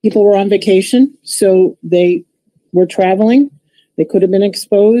 people were on vacation, so they were traveling. They could have been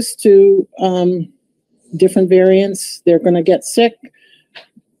exposed to different variants. They're going to get sick.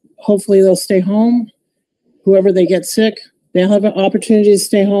 Hopefully they'll stay home. Whoever they get sick, they'll have an opportunity to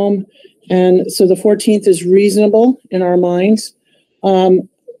stay home. And so the 14th is reasonable in our minds.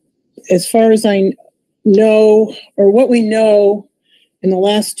 As far as I know, or what we know in the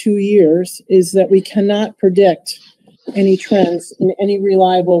last 2 years, is that we cannot predict any trends in any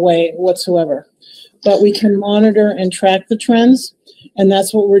reliable way whatsoever. But we can monitor and track the trends, and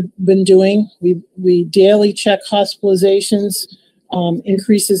that's what we've been doing. We daily check hospitalizations,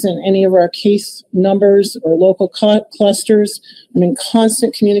 increases in any of our case numbers or local clusters. I'm in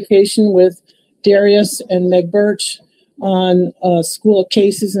constant communication with Darius and Meg Birch on school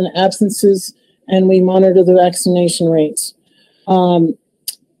cases and absences, and we monitor the vaccination rates.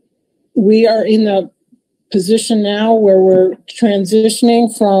 We are in the position now where we're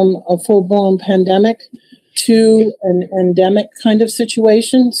transitioning from a full-blown pandemic to an endemic kind of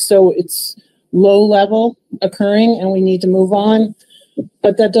situation. So it's low level occurring and we need to move on.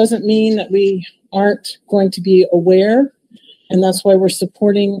 But that doesn't mean that we aren't going to be aware. And that's why we're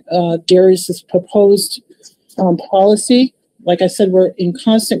supporting Darius's proposed policy. Like I said, we're in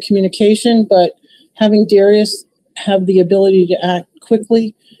constant communication, but having Darius have the ability to act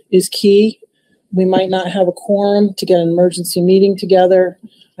quickly is key. We might not have a quorum to get an emergency meeting together.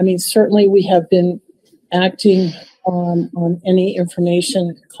 I mean, certainly we have been acting on any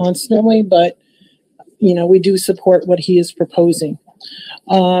information constantly, but, you know, we do support what he is proposing.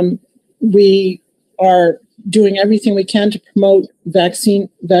 We are doing everything we can to promote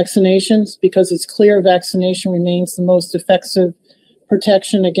vaccinations because it's clear vaccination remains the most effective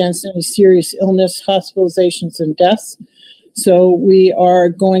protection against any serious illness, hospitalizations, and deaths. So we are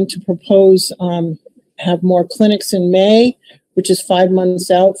going to propose have more clinics in May, which is 5 months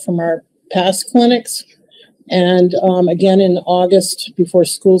out from our past clinics, and again in August before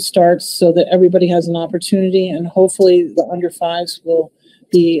school starts, so that everybody has an opportunity, and hopefully the under fives will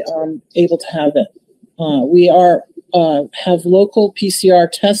be able to have it. We are have local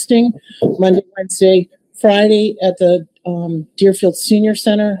PCR testing Monday, Wednesday, Friday at the Deerfield Senior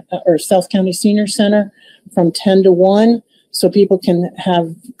Center or South County Senior Center from 10 to 1. So people can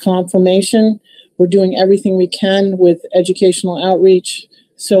have confirmation. We're doing everything we can with educational outreach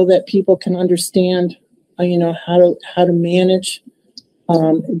so that people can understand, you know, how to manage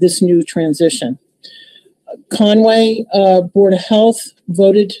this new transition. Conway Board of Health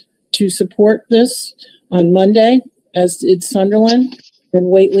voted to support this on Monday, as did Sunderland, and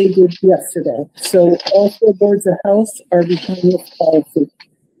Whately did yesterday. So all 4 boards of health are behind this policy.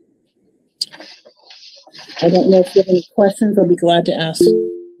 I don't know if you have any questions. I'll be glad to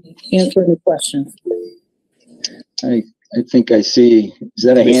answer any questions. I think I see. Is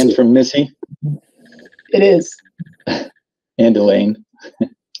that a hand from Missy? It is. And Elaine.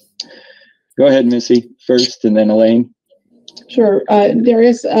 Go ahead, Missy, first, and then Elaine. Sure.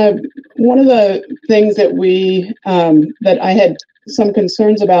 Darius, one of the things that that I had some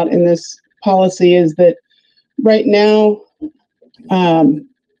concerns about in this policy is that right now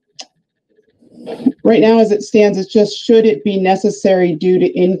as it stands, it's just should it be necessary due to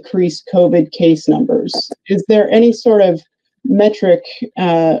increased COVID case numbers. Is there any sort of metric,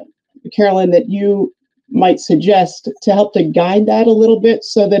 Carolyn, that you might suggest to help to guide that a little bit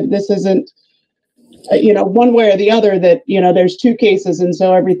so that this isn't, you know, one way or the other, that, you know, there's 2 cases and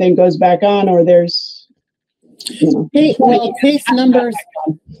so everything goes back on, or there's, you know. Well, case numbers,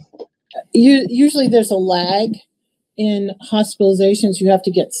 usually there's a lag in hospitalizations. You have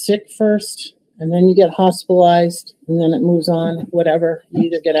to get sick first, and then you get hospitalized, and then it moves on, whatever. You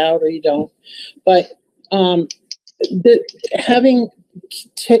either get out or you don't. But having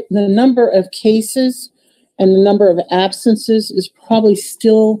the number of cases and the number of absences is probably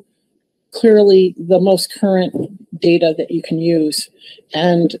still clearly the most current data that you can use.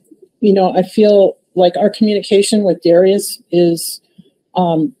 And, you know, I feel like our communication with Darius is,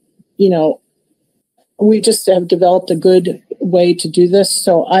 you know, we just have developed a good way to do this.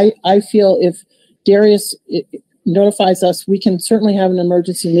 So I feel if Darius notifies us, we can certainly have an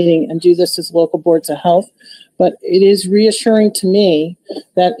emergency meeting and do this as local boards of health. But it is reassuring to me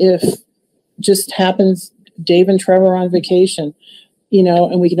that if just happens Dave and Trevor are on vacation, you know,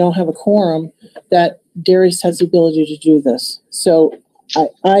 and we don't have a quorum, that Darius has the ability to do this. So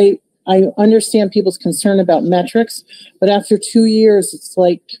I understand people's concern about metrics, but after 2 years, it's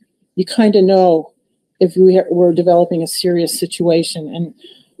like you kind of know if we're developing a serious situation. And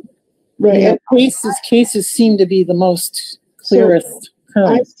right, you know, cases seem to be the most clearest.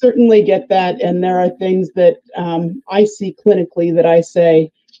 I certainly get that, and there are things that I see clinically that I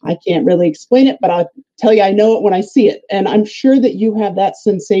say, I can't really explain it, but I'll tell you I know it when I see it. And I'm sure that you have that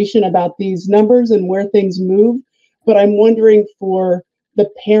sensation about these numbers and where things move, but I'm wondering for the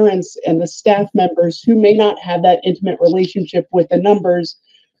parents and the staff members who may not have that intimate relationship with the numbers,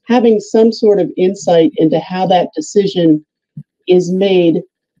 having some sort of insight into how that decision is made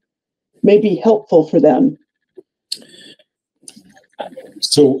may be helpful for them.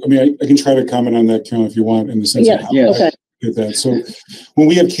 So, I mean, I can try to comment on that, Carolyn, if you want, in the sense of how okay. did that. So when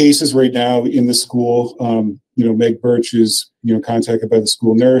we have cases right now in the school, you know, Meg Birch is, you know, contacted by the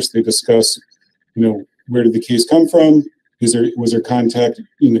school nurse. They discuss, you know, where did the case come from? Was there contact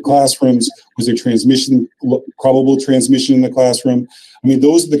in the classrooms? Was there transmission, probable transmission in the classroom? I mean,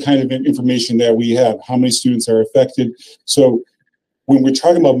 those are the kind of information that we have. How many students are affected? So when we're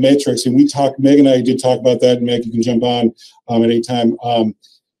talking about metrics, and Meg and I did talk about that, and Meg, you can jump on at any time.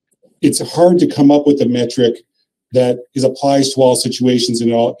 It's hard to come up with a metric that applies to all situations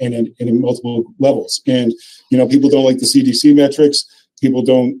and in multiple levels. And, you know, people don't like the CDC metrics. People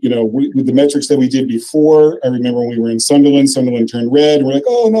don't, you know, with the metrics that we did before, I remember when we were in Sunderland turned red, and we're like,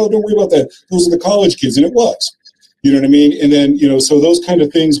 oh, no, don't worry about that. Those are the college kids, and it was. You know what I mean? And then, you know, so those kind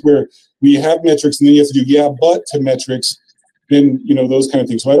of things where we have metrics, and then you have to do yeah, but to metrics, then, you know, those kind of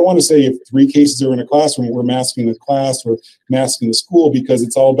things. So I don't want to say if 3 cases are in a classroom, we're masking the class or masking the school, because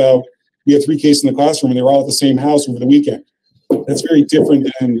it's all about, we have 3 cases in the classroom, and they're all at the same house over the weekend. That's very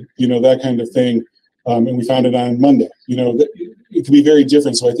different than, you know, that kind of thing. And we found it on Monday. You know, it can be very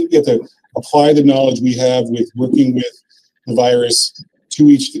different. So I think we have to apply the knowledge we have with working with the virus to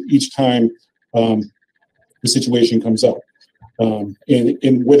each time the situation comes up,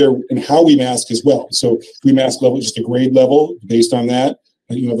 and whether and how we mask as well. So if we mask level, just a grade level based on that,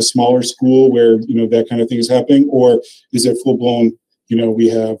 you know, the smaller school where, you know, that kind of thing is happening, or is it full blown, you know, we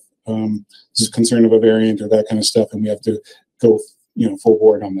have this concern of a variant or that kind of stuff, and we have to go, you know, full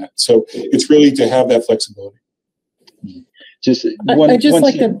board on that. So it's really to have that flexibility. I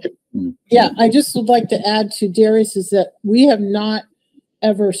just would like to add to Darius is that we have not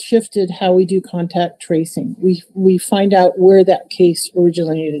ever shifted how we do contact tracing. We find out where that case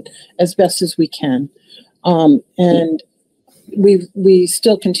originated as best as we can. And we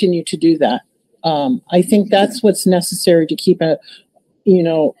still continue to do that. I think that's what's necessary to keep a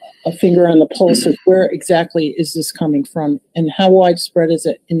finger on the pulse of where exactly is this coming from and how widespread is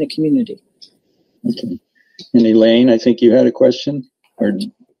it in the community. Okay. And Elaine, I think you had a question? Or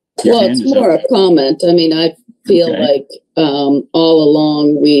well, it's more a comment. I mean, I feel like all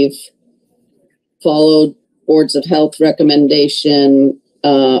along we've followed boards of health recommendation.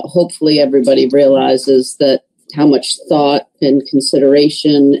 Hopefully everybody realizes that how much thought and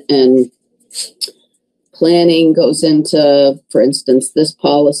consideration and planning goes into, for instance, this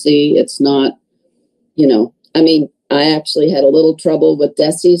policy. It's not, you know, I mean, I actually had a little trouble with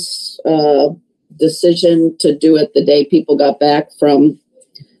Desi's decision to do it the day people got back from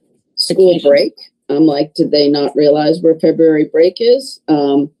school break. I'm like, did they not realize where February break is?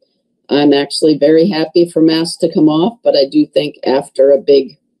 I'm actually very happy for masks to come off, but I do think after a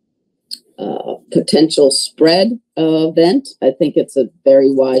big potential spread event, I think it's a very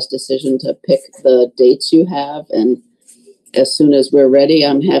wise decision to pick the dates you have. And as soon as we're ready,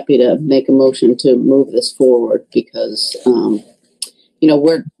 I'm happy to make a motion to move this forward, because, you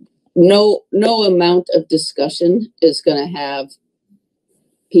know, no amount of discussion is going to have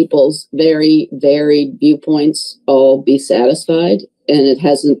people's very varied viewpoints all be satisfied. And it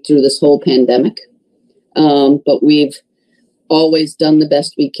hasn't through this whole pandemic. But we've always done the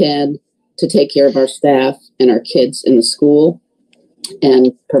best we can to take care of our staff and our kids in the school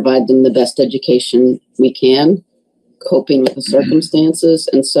and provide them the best education we can, coping with the circumstances.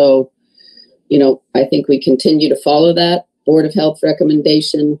 And so, you know, I think we continue to follow that Board of Health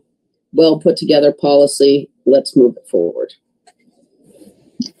recommendation, well put together policy. Let's move it forward.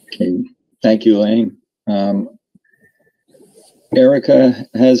 Okay. Thank you, Elaine. Erica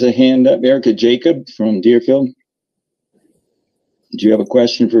has a hand up. Erica Jacob from Deerfield. Do you have a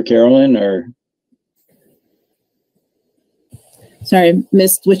question for Carolyn, or? Sorry, I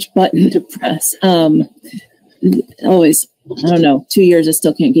missed which button to press. Always, I don't know, 2 years, I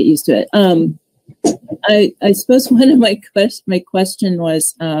still can't get used to it. I suppose one of my question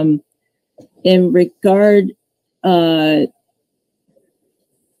was in regard, I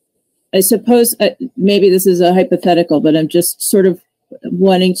suppose maybe this is a hypothetical, but I'm just sort of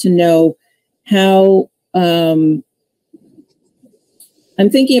wanting to know how, I'm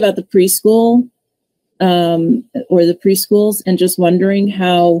thinking about the preschool or the preschools, and just wondering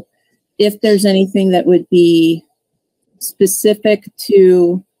how, if there's anything that would be specific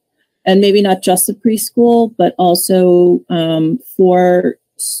to, and maybe not just the preschool, but also for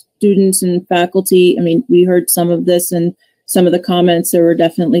students and faculty. I mean, we heard some of this and some of the comments. There were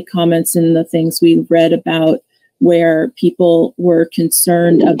definitely comments in the things we read about where people were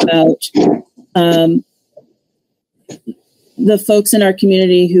concerned about the folks in our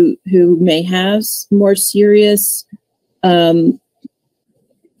community who may have more serious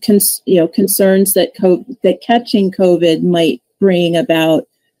concerns that catching COVID might bringing about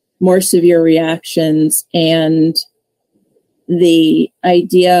more severe reactions. And the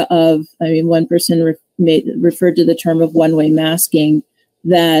idea of, I mean, one person referred to the term of one-way masking,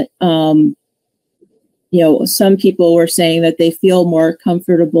 that, you know, some people were saying that they feel more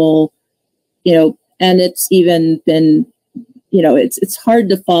comfortable, you know, and it's even been, you know, it's hard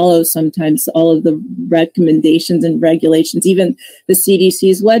to follow sometimes all of the recommendations and regulations. Even the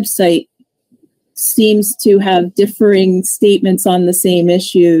CDC's website seems to have differing statements on the same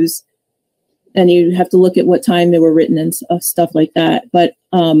issues, and you have to look at what time they were written and stuff like that. But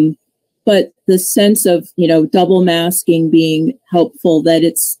the sense of, you know, double masking being helpful, that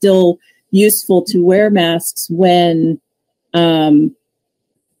it's still useful to wear masks when,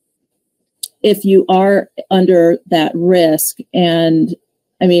 if you are under that risk. And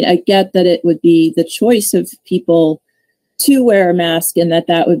I mean, I get that it would be the choice of people to wear a mask and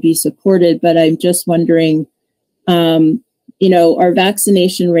that would be supported, but I'm just wondering, you know, our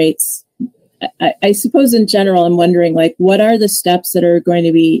vaccination rates, I suppose in general, I'm wondering, like, what are the steps that are going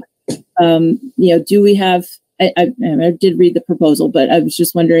to be, you know, do we have, I did read the proposal, but I was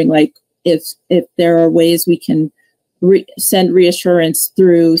just wondering, like, if there are ways we can send reassurance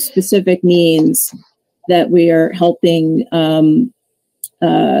through specific means that we are helping,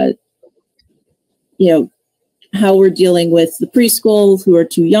 you know, how we're dealing with the preschool who are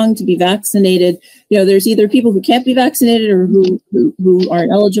too young to be vaccinated. You know, there's either people who can't be vaccinated or who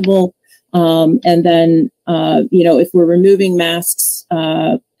aren't eligible. And then, you know, if we're removing masks,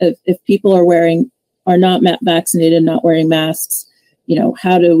 if people are not vaccinated, not wearing masks, you know,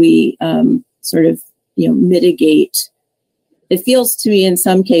 how do we sort of, you know, mitigate? It feels to me in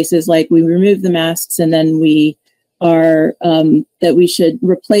some cases like we remove the masks and then we are, that we should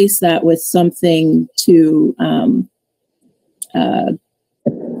replace that with something to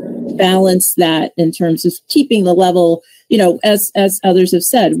balance that in terms of keeping the level, you know, as others have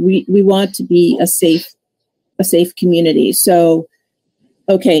said, we want to be a safe community. So,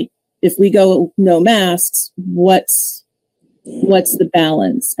 okay, if we go no masks, what's the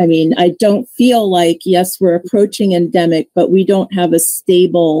balance? I mean, I don't feel like, yes, we're approaching endemic, but we don't have it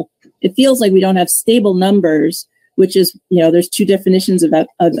feels like we don't have stable numbers, which is, you know, there's two definitions of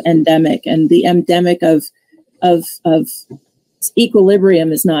endemic, and the endemic of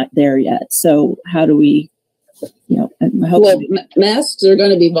equilibrium is not there yet. So how do we, you know, I hope masks are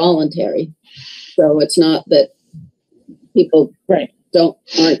going to be voluntary. So it's not that people aren't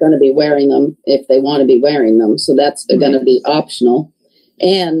going to be wearing them if they want to be wearing them. So that's going to be optional.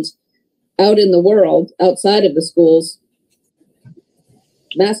 And out in the world, outside of the schools,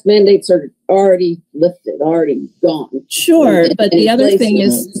 mask mandates are already lifted, already gone. Sure, but the other thing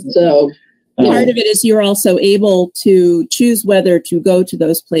is, part of it is you're also able to choose whether to go to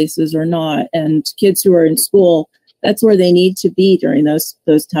those places or not. And kids who are in school, that's where they need to be during those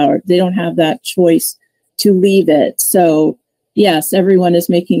towers. They don't have that choice to leave it. So yes, everyone is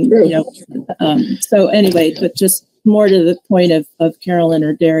making, you know, so anyway, but just more to the point of Carolyn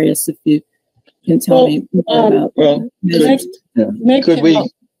or Darius, if you can tell me more about. Well, we've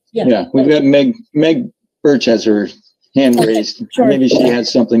got Meg Birch has her hand raised. Sure. Maybe she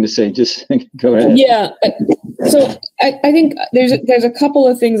has something to say. Just go ahead. Yeah. So I think there's a couple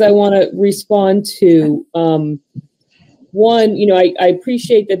of things I want to respond to. One, you know, I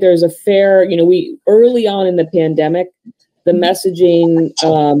appreciate that there's a fair, you know, we early on in the pandemic, the messaging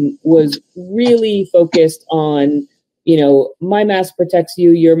was really focused on, you know, my mask protects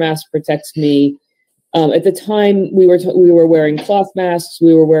you, your mask protects me. At the time, we were wearing cloth masks,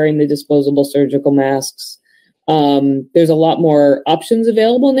 we were wearing the disposable surgical masks. There's a lot more options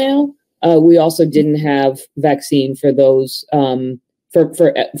available now. We also didn't have vaccine for those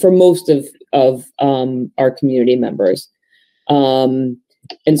for most of our community members. And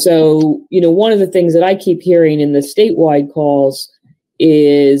so, you know, one of the things that I keep hearing in the statewide calls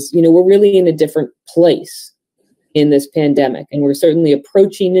is, you know, we're really in a different place in this pandemic, and we're certainly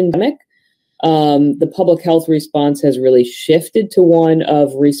approaching endemic. The public health response has really shifted to one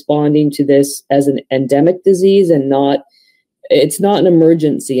of responding to this as an endemic disease and it's not an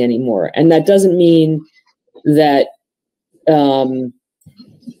emergency anymore. And that doesn't mean that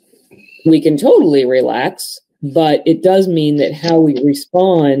we can totally relax, but it does mean that how we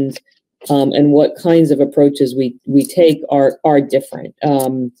respond and what kinds of approaches we take are different.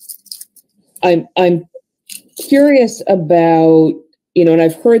 I'm curious about, you know, and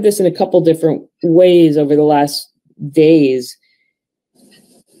I've heard this in a couple different ways over the last days.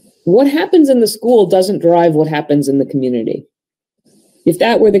 What happens in the school doesn't drive what happens in the community. If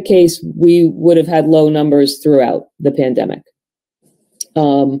that were the case, we would have had low numbers throughout the pandemic.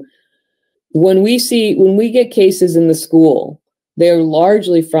 When we get cases in the school, They're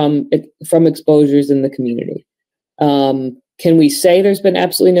largely from exposures in the community. Can we say there's been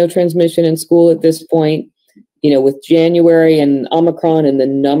absolutely no transmission in school at this point? You know, with January and Omicron and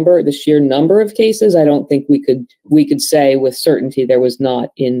the sheer number of cases, I don't think we could say with certainty there was not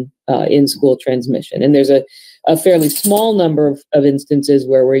in school transmission. And there's a fairly small number of instances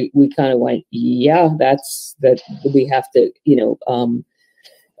where we kind of went, yeah, that we have to, you know,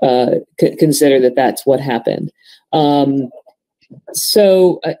 consider that's what happened.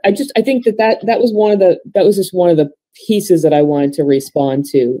 So I think that was just one of the pieces that I wanted to respond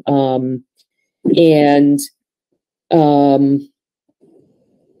to. I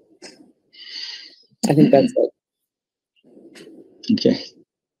think that's it. Okay.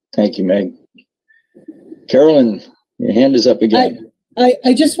 Thank you, Meg. Carolyn, your hand is up again.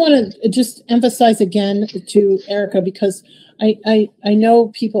 I just want to emphasize again to Erica, because I know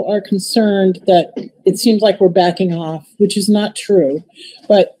people are concerned that it seems like we're backing off, which is not true.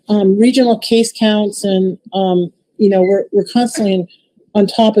 But regional case counts and you know, we're constantly on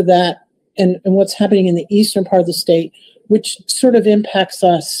top of that and what's happening in the eastern part of the state, which sort of impacts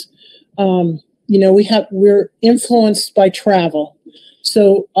us. You know, we're influenced by travel.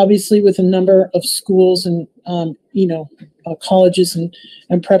 So obviously with a number of schools and, you know, colleges and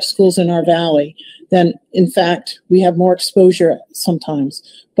prep schools in our valley, then in fact, we have more exposure sometimes.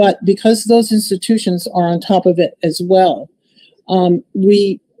 But because those institutions are on top of it as well,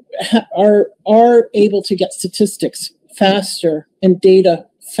 we are able to get statistics faster and data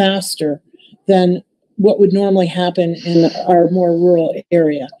faster than what would normally happen in our more rural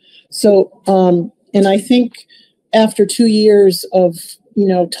area. So, and I think after 2 years of, you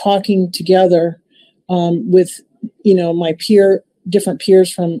know, talking together with, you know, my different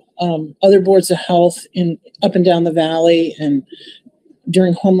peers from other boards of health up and down the valley and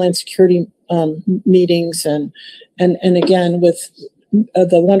during Homeland Security meetings and again with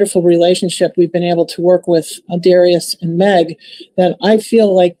the wonderful relationship we've been able to work with Darius and Meg, that I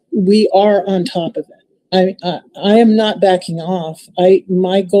feel like we are on top of it. I am not backing off.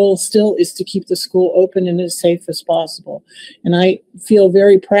 My goal still is to keep the school open and as safe as possible. And I feel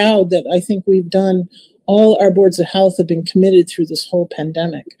very proud that I think we've done, all our boards of health have been committed through this whole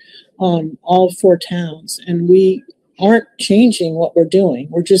pandemic, all 4 towns. And we aren't changing what we're doing.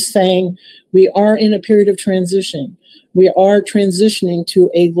 We're just saying we are in a period of transition. We are transitioning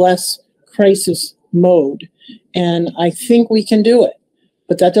to a less crisis mode. And I think we can do it.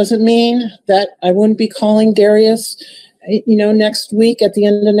 But that doesn't mean that I wouldn't be calling Darius, you know, next week, at the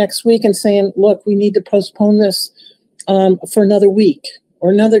end of next week, and saying, look, we need to postpone this for another week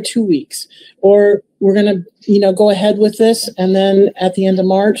or another 2 weeks, or we're going to, you know, go ahead with this. And then at the end of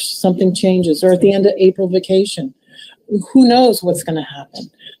March, something changes, or at the end of April vacation. Who knows what's going to happen?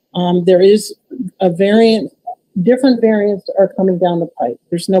 There is a different variants are coming down the pipe.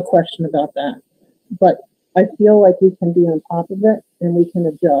 There's no question about that. But I feel like we can be on top of it and we can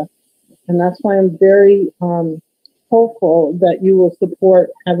adjust. And that's why I'm very hopeful that you will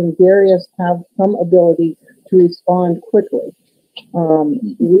support having Darius have some ability to respond quickly.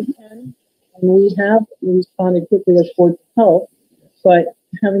 We can, and we have responded quickly as boards of health, but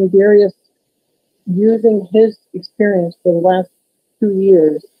having Darius using his experience for the last 2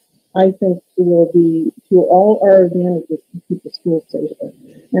 years, I think it will be to all our advantages to keep the school safer.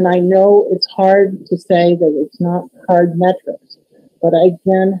 And I know it's hard to say that it's not hard metrics, but I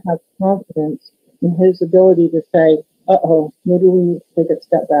again have confidence in his ability to say, uh-oh, maybe we need to take a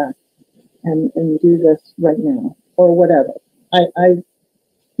step back and do this right now, or whatever. I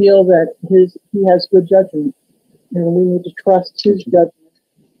feel that he has good judgment, and we need to trust his judgment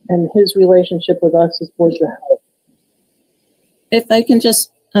and his relationship with us as boards of health. If I can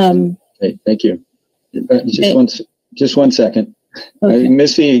just Hey, thank you. Just one second. Okay.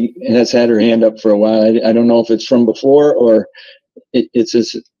 Missy has had her hand up for a while. I don't know if it's from before or it's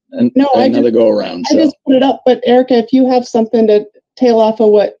just another go around. I just put it up, but Erica, if you have something to tail off of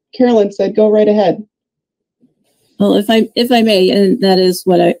what Carolyn said, go right ahead. Well, if I may, and that is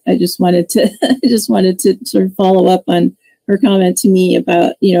what I just wanted to I just wanted to sort of follow up on her comment to me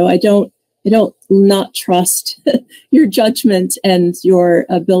about, you know, I don't not trust your judgment and your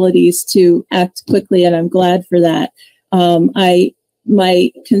abilities to act quickly, and I'm glad for that.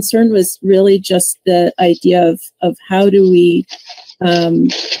 My concern was really just the idea of how do we,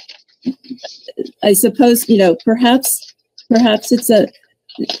 I suppose, you know, perhaps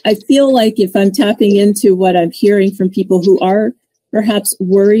I feel like if I'm tapping into what I'm hearing from people who are perhaps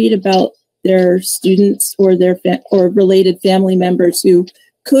worried about their students or or related family members who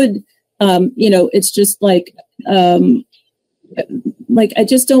could, you know, it's just like I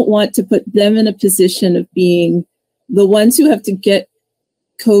just don't want to put them in a position of being the ones who have to get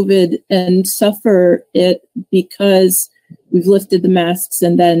COVID and suffer it because we've lifted the masks,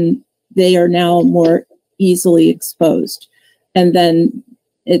 and then they are now more easily exposed. And then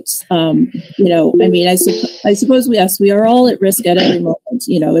it's, you know, I mean, I suppose we are all at risk at every moment.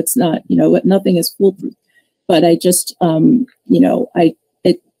 You know, it's not, you know, nothing is foolproof. But I just, you know, I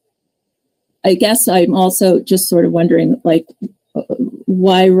guess I'm also just sort of wondering, like,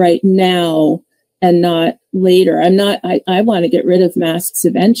 why right now and not later? I want to get rid of masks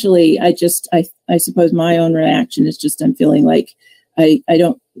eventually. I suppose my own reaction is just, I'm feeling like I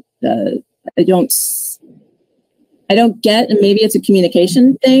don't get, and maybe it's a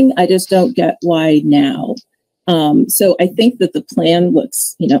communication thing, I just don't get why now. So I think that the plan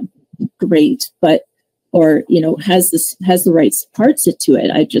looks, you know, great, but, or, you know, has the right parts to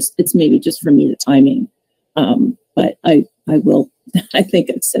it. It's maybe just for me, the timing. But I will, I think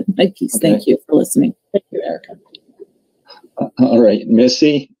I've said my piece. Okay. Thank you for listening. Thank you, Erica. All right,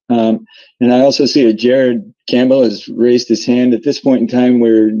 Missy. And I also see that Jared Campbell has raised his hand. At this point in time,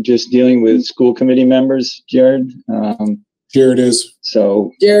 we're just dealing with school committee members, Jared. Jared is.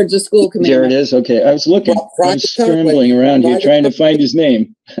 So Jared's a school committee Jared is, okay. I was looking, I was scrambling around here trying to find his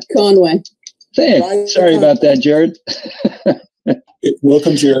name. Conway. Thanks. Sorry about that, Jared.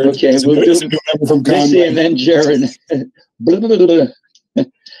 Welcome, Jared. Okay, we'll just from Missy and then Jared. Blah, blah, blah, blah. I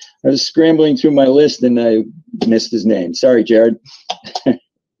was scrambling through my list and I missed his name. Sorry, Jared. Go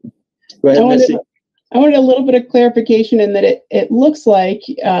ahead, Missy. I wanted a little bit of clarification in that it looks like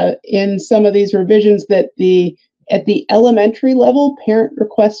in some of these revisions that at the elementary level, parent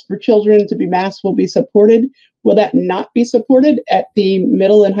requests for children to be masked will be supported. Will that not be supported at the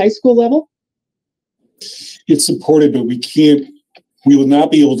middle and high school level? It's supported, but we will not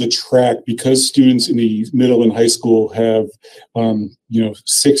be able to track, because students in the middle and high school have, you know,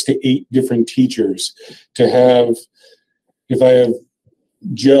 6 to 8 different teachers. To have, if I have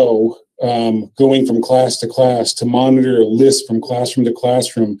Joe going from class to class to monitor a list from classroom to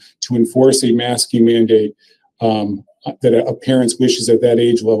classroom to enforce a masking mandate that a parent's wishes at that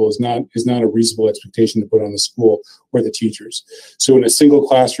age level is not a reasonable expectation to put on the school or the teachers. So in a single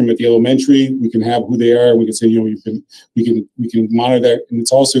classroom at the elementary, we can have who they are. We can say, you know, we can monitor that, and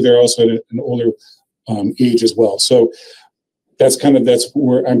it's also they're also at an older age as well. So that's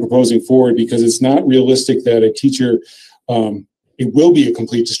where I'm proposing forward, because it's not realistic that a teacher. It will be a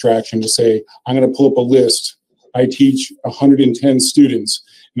complete distraction to say, I'm going to pull up a list. I teach 110 students,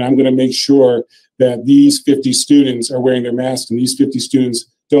 and I'm going to make sure that these 50 students are wearing their masks and these 50 students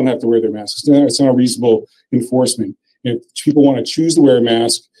don't have to wear their masks. It's not a reasonable enforcement. If people want to choose to wear a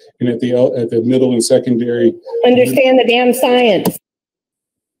mask, and at the middle and secondary, understand the damn science.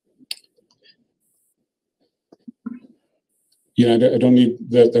 Yeah, I don't need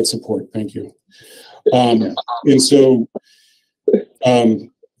that support. Thank you. And so.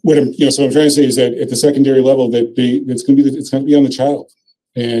 What I'm trying to say is that at the secondary level, that it's going to be on the child,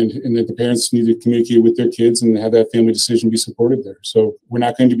 and that the parents need to communicate with their kids and have that family decision be supported there. So we're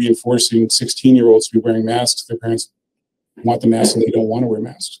not going to be enforcing 16-year-olds to be wearing masks. Their parents want the mask and they don't want to wear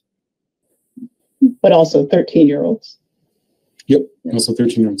masks. But also 13-year-olds. Yep, also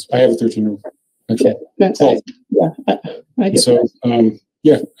 13-year-olds. I have a 13-year-old. Actually. I get so. that.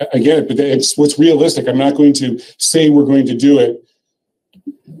 Yeah, I get it, but it's what's realistic. I'm not going to say we're going to do it.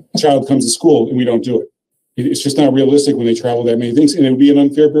 A child comes to school and we don't do it. It's just not realistic when they travel that many things, and it would be an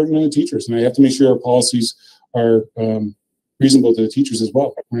unfair burden on the teachers. And I have to make sure our policies are reasonable to the teachers as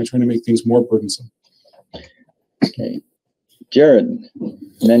well. We're not trying to make things more burdensome. Okay, Jared, and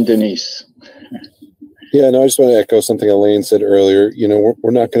then Denise. Yeah, no, I just want to echo something Elaine said earlier. You know,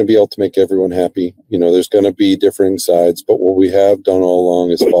 we're not going to be able to make everyone happy. You know, there's going to be differing sides, but what we have done all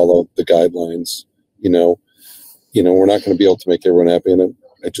along is follow the guidelines. You know, we're not going to be able to make everyone happy, and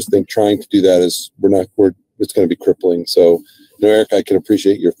I just think trying to do that is it's going to be crippling. So, you know, Eric, I can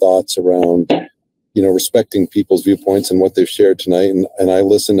appreciate your thoughts around, you know, respecting people's viewpoints and what they've shared tonight. And I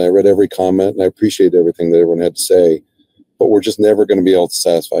listened, I read every comment, and I appreciate everything that everyone had to say. But we're just never going to be able to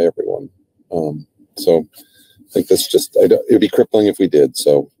satisfy everyone. So I think that's just, it'd be crippling if we did.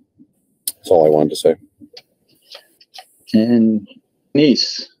 So that's all I wanted to say. And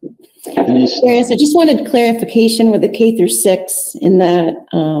Denise. Yes, I just wanted clarification with the K through 6 in that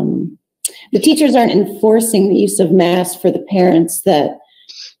the teachers aren't enforcing the use of masks for the parents that,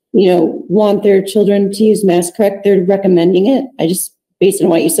 you know, want their children to use masks, correct? They're recommending it. I just, based on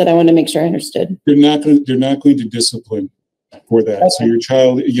what you said, I want to make sure I understood. They're not going to discipline for that. Okay. So your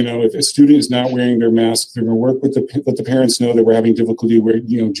child, you know, if a student is not wearing their mask, they're going to work with let the parents know that we're having difficulty with,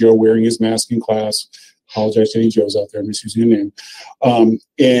 you know, Joe wearing his mask in class. Apologize to any Joes out there, I'm misusing your name.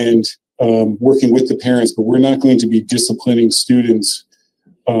 working with the parents, but we're not going to be disciplining students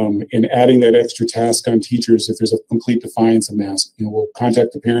and adding that extra task on teachers if there's a complete defiance of mask. We'll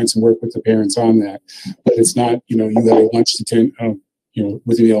contact the parents and work with the parents on that, but it's not, you have a lunch detention,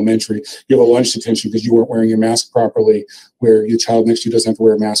 within the elementary, you have a lunch detention because you weren't wearing your mask properly, where your child next to you doesn't have to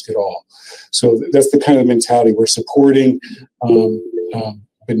wear a mask at all. So that's the kind of mentality we're supporting,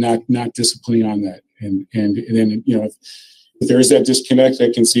 but not disciplining on that. And then, if there is that disconnect,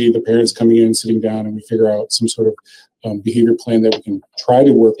 I can see the parents coming in, sitting down, and we figure out some sort of behavior plan that we can try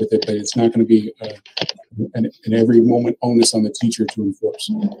to work with it, but it's not going to be an every moment onus on the teacher to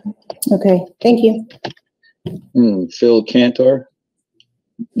enforce. Okay, thank you. Phil Cantor,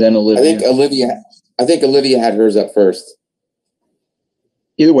 then Olivia. I think Olivia had hers up first.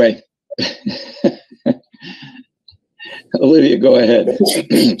 Either way. Olivia, go ahead.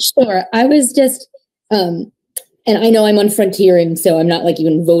 Sure. I was just, and I know I'm on Frontier, and so I'm not like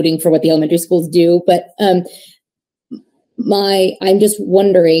even voting for what the elementary schools do, but I'm just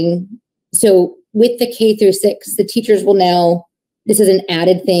wondering, so with the K through 6, the teachers will now, this is an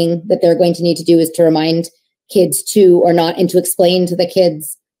added thing that they're going to need to do, is to remind kids to or not, and to explain to the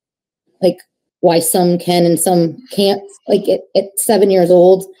kids like why some can and some can't, like at 7 years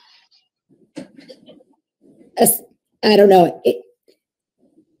old. I don't know.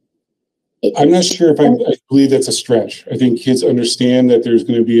 I'm not sure if I believe that's a stretch. I think kids understand that there's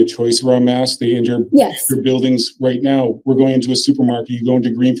going to be a choice around masks. They enter their buildings right now. We're going into a supermarket. You go into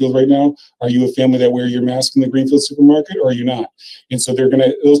Greenfield right now. Are you a family that wear your mask in the Greenfield supermarket, or are you not? And so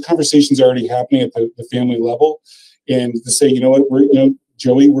those conversations are already happening at the family level. And to say,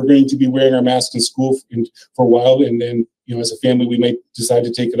 Joey, we're going to be wearing our masks in school for a while, and then as a family, we might decide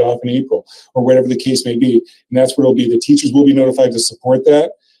to take it off in April, or whatever the case may be. And that's where it'll be. The teachers will be notified to support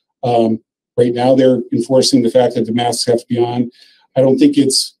that. Right now, they're enforcing the fact that the masks have to be on. I don't think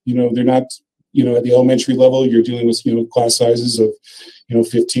it's, they're not, at the elementary level, you're dealing with, class sizes of,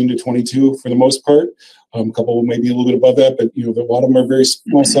 15 to 22 for the most part. A couple may be a little bit above that, but, a lot of them are very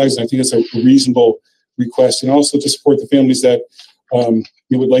small sizes. I think it's a reasonable request. And also to support the families that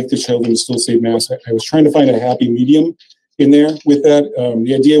we would like the children to still save masks. I was trying to find a happy medium in there with that.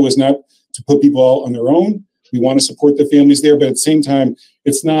 The idea was not to put people all on their own. We want to support the families there, but at the same time,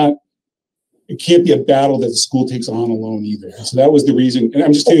 it can't be a battle that the school takes on alone either. So that was the reason, and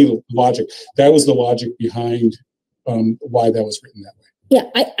I'm just telling you the logic. That was the logic behind why that was written that way. Yeah,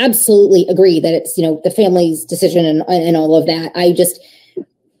 I absolutely agree that it's, the family's decision and all of that.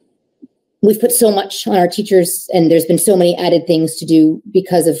 We've put so much on our teachers, and there's been so many added things to do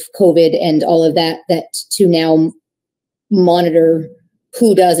because of COVID and all of that, that to now monitor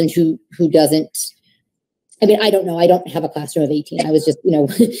who does and who doesn't. I mean, I don't know. I don't have a classroom of 18. I was just,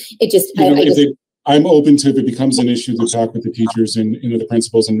 I'm open to, if it becomes an issue, to talk with the teachers and the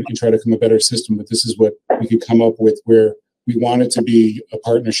principals and try to come up with a better system. But this is what we could come up with, where we want it to be a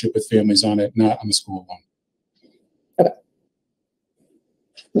partnership with families on it, not on the school alone.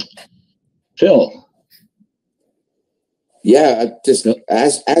 Okay. Phil. Yeah, just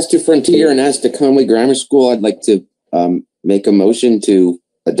as to Frontier and as to Conway Grammar School, I'd like to make a motion to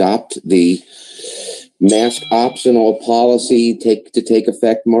adopt the mask optional policy to take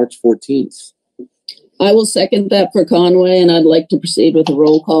effect March 14th. I will second that for Conway, and I'd like to proceed with a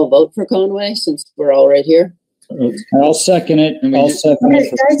roll call vote for Conway since we're all right here. I'll second it.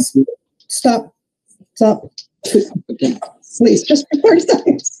 Okay, guys, stop. Please, just for 30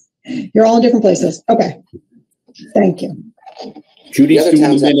 seconds. You're all in different places. Okay. Thank you. Judy's doing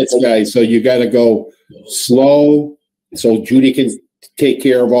the minutes, guys, so you got to go slow so Judy can take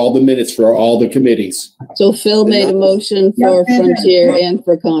care of all the minutes for all the committees. So Phil made a motion for Frontier and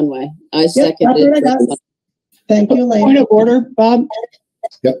for Conway. I seconded. Thank you, Elaine. Point of order, Bob.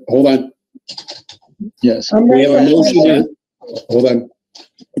 Yep, hold on. Yes. We have a motion. Hold on.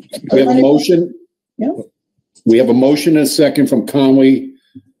 We have a motion. Yep. We have a motion and a second from Conway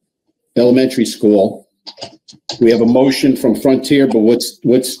Elementary School. We have a motion from Frontier, but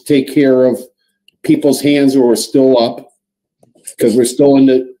let's take care of people's hands who are still up, because we're still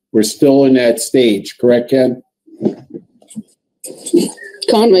in that stage. Correct, Ken?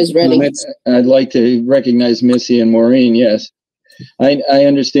 Conway's ready. I'd like to recognize Missy and Maureen. Yes, I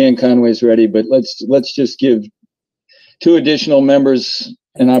understand Conway's ready, but let's just give 2 additional members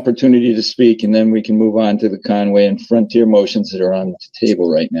an opportunity to speak, and then we can move on to the Conway and Frontier motions that are on the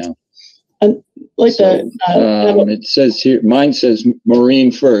table right now. It says here, mine says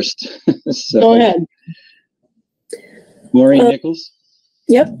Maureen first. So, go ahead. Maureen Nichols.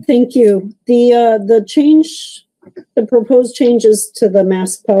 Yep, thank you. The proposed changes to the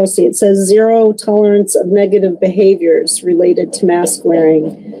mask policy, it says 0 tolerance of negative behaviors related to mask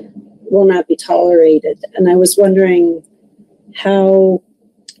wearing. will not be tolerated. And I was wondering how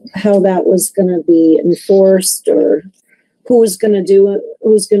that was going to be enforced, or who was going to do it,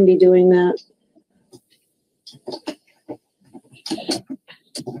 who's going to be doing that.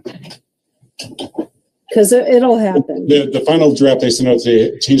 Because it'll happen. The final draft I sent out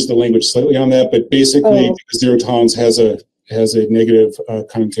today changed the language slightly on that, but basically because zero tolerance has a negative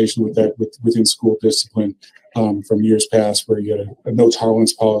connotation with that within school discipline from years past, where you had a no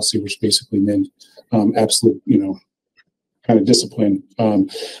tolerance policy, which basically meant absolute, kind of discipline.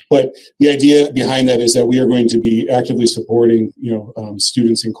 But the idea behind that is that we are going to be actively supporting,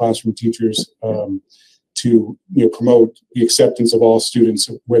 students and classroom teachers to promote the acceptance of all students,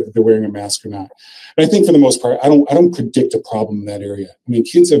 whether they're wearing a mask or not. And I think for the most part, I don't predict a problem in that area. I mean,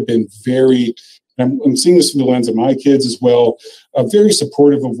 kids have been very, I'm seeing this through the lens of my kids as well, very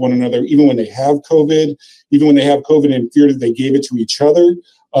supportive of one another, even when they have COVID, and fear that they gave it to each other.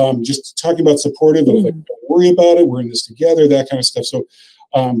 Just talking about supportive of like, don't worry about it, we're in this together, that kind of stuff. So,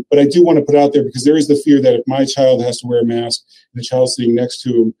 but I do want to put out there, because there is the fear that if my child has to wear a mask and the child sitting next to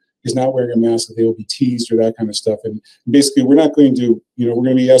him is not wearing a mask, that they will be teased or that kind of stuff. And basically, we're not going to, we're going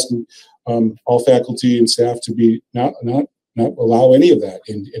to be asking all faculty and staff to be not allow any of that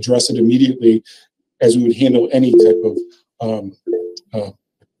and address it immediately as we would handle any type of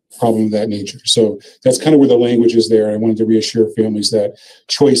problem of that nature. So that's kind of where the language is there. I wanted to reassure families that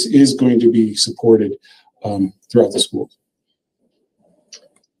choice is going to be supported throughout the school.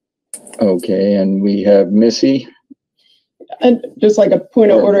 Okay, and we have Missy. And just like a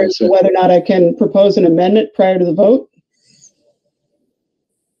point of order as to whether or not I can propose an amendment prior to the vote.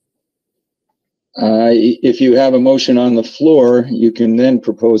 If you have a motion on the floor, you can then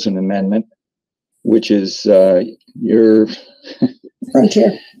propose an amendment, which is your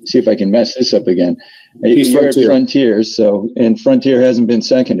Frontier. See if I can mess this up again. You're at Frontier, and Frontier hasn't been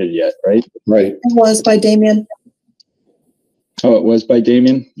seconded yet, right? Right. It was by Damien. Oh, it was by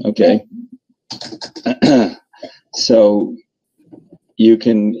Damien? Okay. So you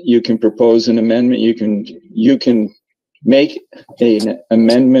can propose an amendment. You can make an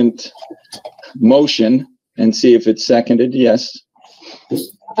amendment motion and see if it's seconded. Yes.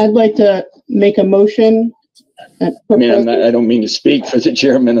 I'd like to make a motion. I don't mean to speak for the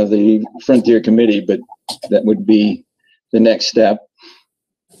chairman of the Frontier Committee, but that would be the next step.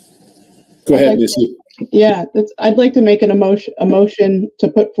 Go ahead, Missy. Yeah, I'd like to make a motion to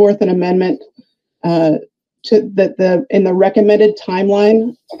put forth an amendment in the recommended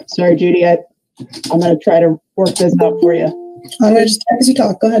timeline. Sorry, Judy, I'm going to try to work this out for you. I'm going to just as you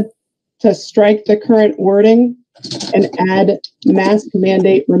talk. Go ahead. To strike the current wording and add mask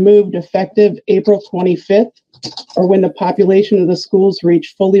mandate removed effective April 25th, or when the population of the schools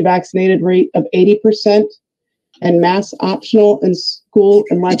reach fully vaccinated rate of 80%, and mask optional in school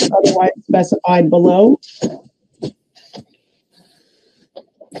unless otherwise specified below.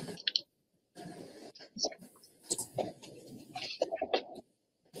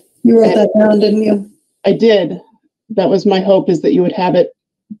 You wrote that down, didn't you? I did. That was my hope, is that you would have it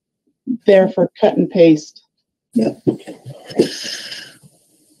there for cut and paste. Yeah.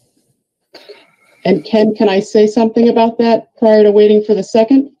 And Ken, can I say something about that prior to waiting for the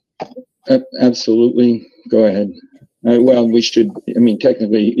second? Absolutely. Go ahead. Well, we should,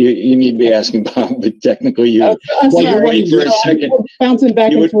 technically, you need to be asking Bob, but technically you would wait for a second. Bouncing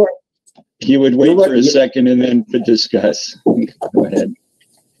back and forth. He would wait for a second and then discuss. Go ahead.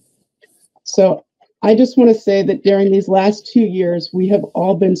 So I just want to say that during these last 2 years, we have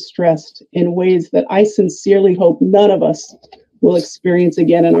all been stressed in ways that I sincerely hope none of us will experience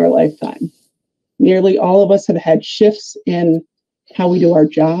again in our lifetime. Nearly all of us have had shifts in how we do our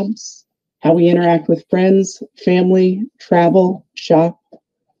jobs, how we interact with friends, family, travel, shop.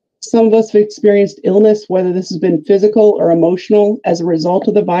 Some of us have experienced illness, whether this has been physical or emotional, as a result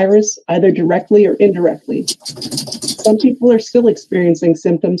of the virus, either directly or indirectly. Some people are still experiencing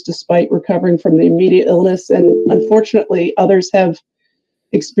symptoms despite recovering from the immediate illness, and unfortunately, others have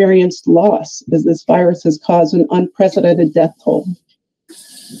experienced loss as this virus has caused an unprecedented death toll.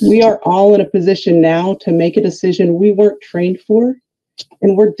 We are all in a position now to make a decision we weren't trained for,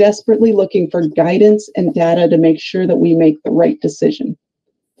 and we're desperately looking for guidance and data to make sure that we make the right decision.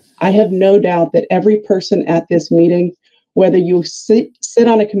 I have no doubt that every person at this meeting, whether you sit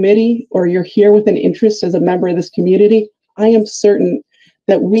on a committee or you're here with an interest as a member of this community, I am certain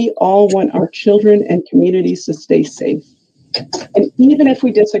that we all want our children and communities to stay safe. And even if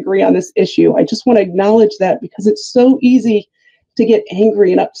we disagree on this issue, I just want to acknowledge that, because it's so easy to get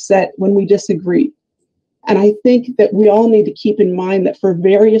angry and upset when we disagree. And I think that we all need to keep in mind that for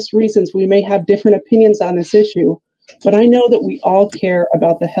various reasons, we may have different opinions on this issue, but I know that we all care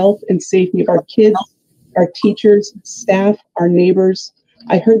about the health and safety of our kids, our teachers, staff, our neighbors.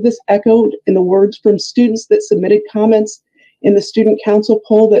 I heard this echoed in the words from students that submitted comments in the student council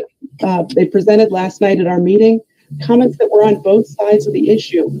poll that they presented last night at our meeting, comments that were on both sides of the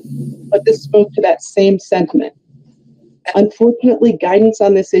issue, but this spoke to that same sentiment. Unfortunately, guidance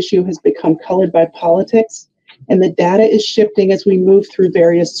on this issue has become colored by politics, and the data is shifting as we move through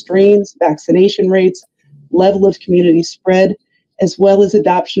various strains, vaccination rates, level of community spread, as well as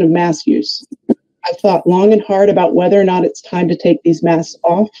adoption of mask use. I've thought long and hard about whether or not it's time to take these masks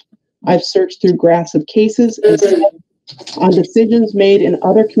off. I've searched through graphs of cases and on decisions made in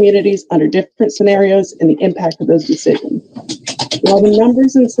other communities under different scenarios and the impact of those decisions. While the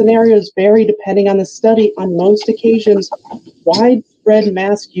numbers and scenarios vary depending on the study, on most occasions, widespread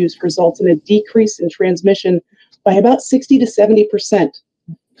mask use results in a decrease in transmission by about 60 to 70%.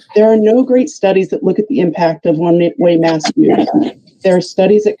 There are no great studies that look at the impact of one-way mask use. There are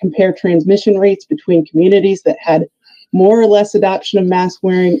studies that compare transmission rates between communities that had more or less adoption of mask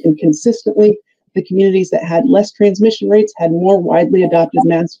wearing, and consistently, the communities that had less transmission rates had more widely adopted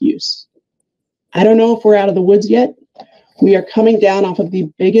mask use. I don't know if we're out of the woods yet. We are coming down off of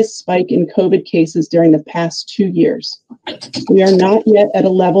the biggest spike in COVID cases during the past 2 years. We are not yet at a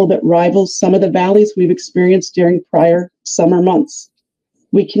level that rivals some of the valleys we've experienced during prior summer months.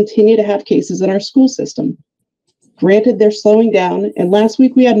 We continue to have cases in our school system. Granted, they're slowing down, and last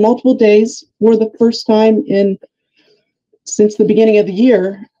week we had multiple days for the first time since the beginning of the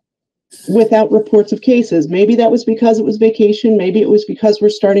year without reports of cases. Maybe that was because it was vacation. Maybe it was because we're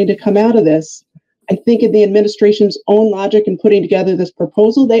starting to come out of this. I think in the administration's own logic in putting together this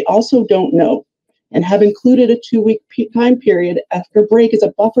proposal, they also don't know and have included a 2-week time period after break as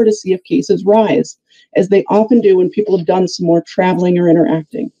a buffer to see if cases rise, as they often do when people have done some more traveling or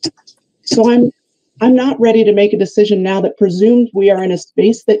interacting. So I'm not ready to make a decision now that presumes we are in a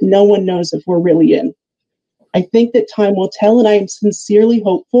space that no one knows if we're really in. I think that time will tell, and I am sincerely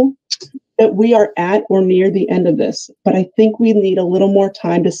hopeful that we are at or near the end of this, but I think we need a little more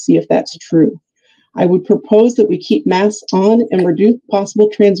time to see if that's true. I would propose that we keep masks on and reduce possible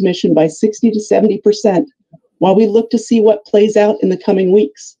transmission by 60 to 70% while we look to see what plays out in the coming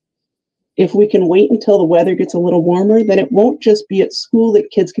weeks. If we can wait until the weather gets a little warmer, then it won't just be at school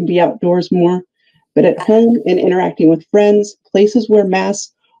that kids can be outdoors more, but at home and interacting with friends, places where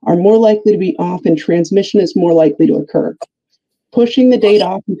masks are more likely to be off and transmission is more likely to occur. Pushing the date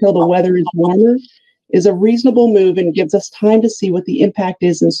off until the weather is warmer is a reasonable move and gives us time to see what the impact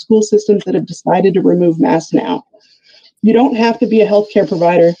is in school systems that have decided to remove masks now. You don't have to be a healthcare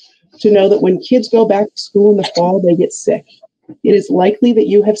provider to know that when kids go back to school in the fall, they get sick. It is likely that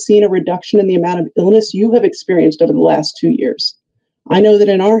you have seen a reduction in the amount of illness you have experienced over the last 2 years. I know that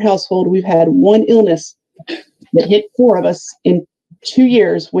in our household, we've had one illness that hit 4 of us in 2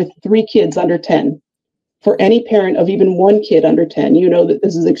 years with 3 kids under 10. For any parent of even 1 kid under 10, you know that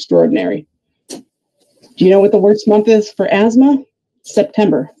this is extraordinary. Do you know what the worst month is for asthma?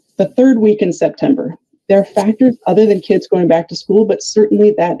 September, the 3rd week in September. There are factors other than kids going back to school, but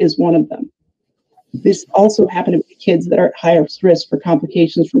certainly that is one of them. This also happened to be kids that are at higher risk for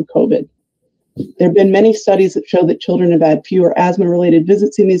complications from COVID. There have been many studies that show that children have had fewer asthma-related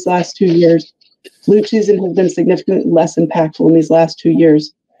visits in these last 2 years. Flu season has been significantly less impactful in these last 2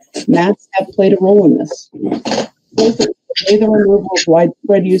 years. Masks have played a role in this. The removal of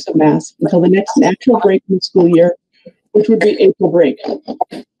widespread use of masks until the next natural break in the school year, which would be April break.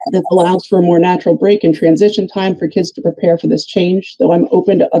 This allows for a more natural break and transition time for kids to prepare for this change, though I'm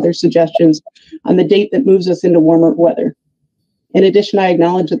open to other suggestions on the date that moves us into warmer weather. In addition, I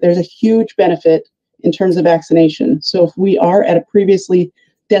acknowledge that there's a huge benefit in terms of vaccination. So if we are at a previously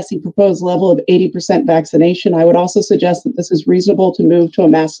DESE proposed level of 80% vaccination, I would also suggest that this is reasonable to move to a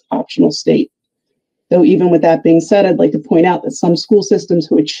mask optional state. Though even with that being said, I'd like to point out that some school systems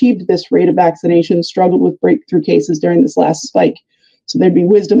who achieved this rate of vaccination struggled with breakthrough cases during this last spike. So there'd be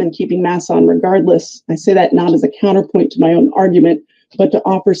wisdom in keeping masks on regardless. I say that not as a counterpoint to my own argument, but to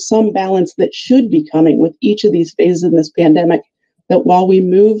offer some balance that should be coming with each of these phases in this pandemic, that while we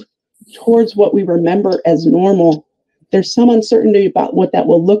move towards what we remember as normal, there's some uncertainty about what that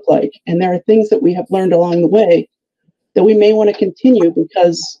will look like. And there are things that we have learned along the way that we may want to continue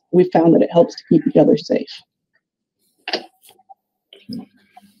because we found that it helps to keep each other safe.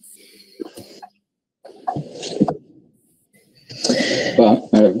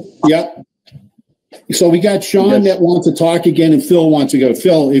 Yeah. So we got Sean that wants to talk again, and Phil wants to go.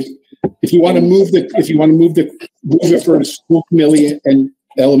 Phil, if you want to move it for the school committee and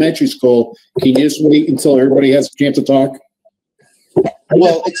elementary school, can you just wait until everybody has a chance to talk?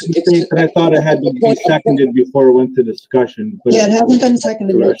 Well, But I thought it had to be seconded before it went to discussion. But Yeah, it hasn't been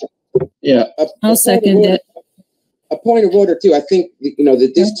seconded yet. Yeah. I'll second it. A point of order too. I think,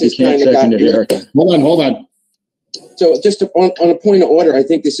 that this just You can't kind of got. second it, Erica. Hold on. So just on a point of order, I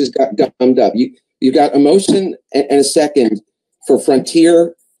think this has got gummed up. You got a motion and a second for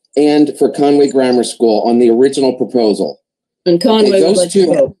Frontier and for Conway Grammar School on the original proposal. And Conway would like to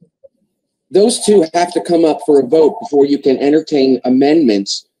vote. Those two have to come up for a vote before you can entertain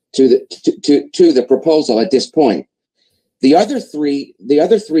amendments to the proposal at this point. The other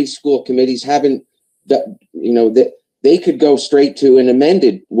three school committees haven't, that they could go straight to an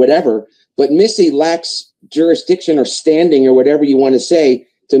amended whatever, but Missy lacks jurisdiction or standing or whatever you want to say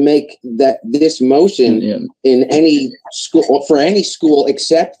to make this motion in any school, for any school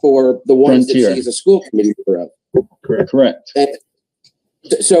except for the ones Frontier. that she is a school committee member of. Correct. And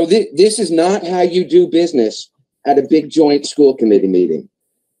so this is not how you do business at a big joint school committee meeting.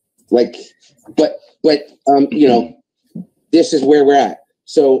 But this is where we're at.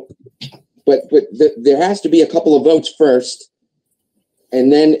 So, there has to be a couple of votes first.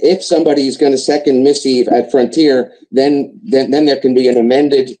 And then if somebody is going to second Missy at Frontier, then there can be an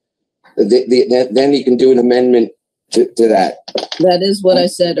amended, then you can do an amendment to that. That is what I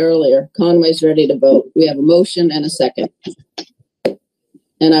said earlier. Conway's ready to vote. We have a motion and a second.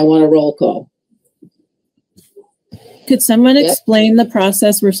 And I want a roll call. Could someone explain the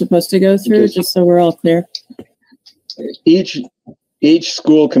process we're supposed to go through, just so we're all clear? Each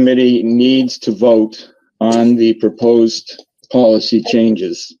school committee needs to vote on the proposed policy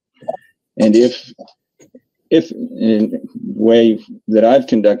changes. And if in the way that I've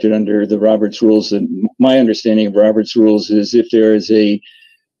conducted under the Roberts rules, and my understanding of Roberts rules is if there is a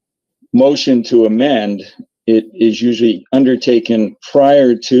motion to amend, it is usually undertaken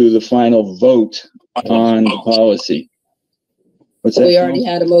prior to the final vote on the policy. What's that? We already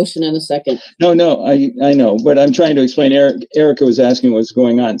had a motion and a second. No, I know, but I'm trying to explain. Erica was asking what's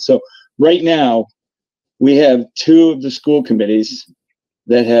going on. So right now, we have two of the school committees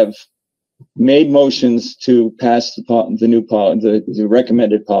that have made motions to pass the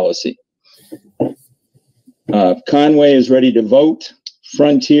recommended policy. Conway is ready to vote.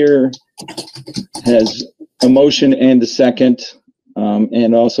 Frontier has a motion and a second,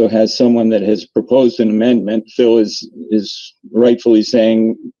 and also has someone that has proposed an amendment. Phil is rightfully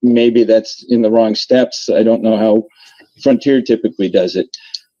saying maybe that's in the wrong steps. I don't know how Frontier typically does it.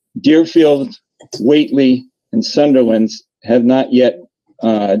 Deerfield, Whately, and Sunderland have not yet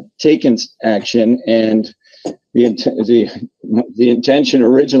taken action, and the intention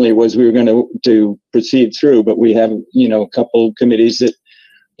originally was we were going to proceed through, but we have a couple committees that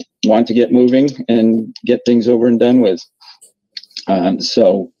want to get moving and get things over and done with.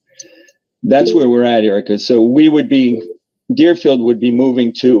 So that's where we're at, Erica. So Deerfield would be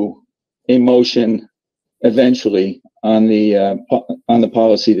moving to a motion eventually on the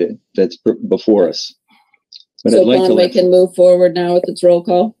policy that's before us. But So Conway can move forward now with its roll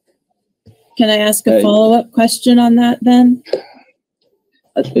call. Can I ask a follow-up question on that then?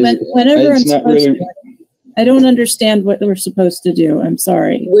 Whenever I'm supposed to, I don't understand what we're supposed to do. I'm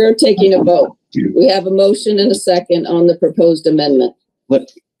sorry. We're taking a vote. We have a motion and a second on the proposed amendment.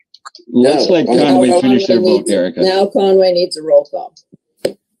 Let's let Conway finish their vote, Erica. Now Conway needs a roll call.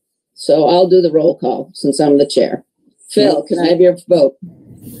 So I'll do the roll call since I'm the chair. Phil, can I have your vote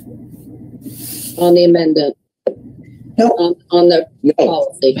on the amendment? No. On the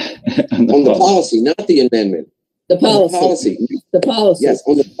policy. On the policy, not the amendment. The policy. The policy. Yes,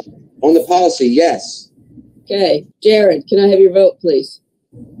 on the policy, yes. Okay. Jared, can I have your vote, please?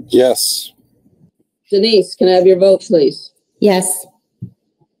 Yes. Denise, can I have your vote, please? Yes.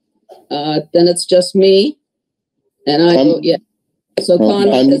 Then it's just me, and I vote yes. So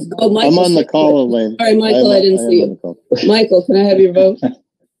Conway says, Michael. I'm on the call, Elaine. Sorry, Michael, I didn't see you. Michael, can I have your vote?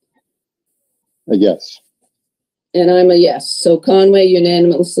 Yes. And I'm a yes. So Conway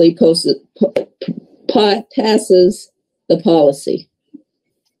unanimously passes the policy.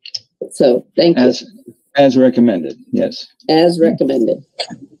 So thank you. As recommended, yes. As recommended.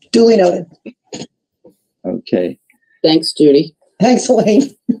 Duly noted. Okay. Thanks, Judy. Thanks,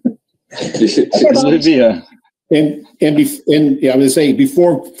 Elaine. Olivia. And I'm going to say,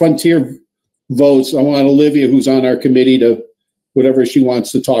 before Frontier votes, I want Olivia, who's on our committee, to whatever she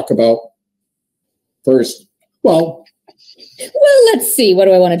wants to talk about first. Well, let's see. What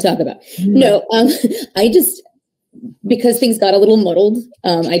do I want to talk about? No, because things got a little muddled,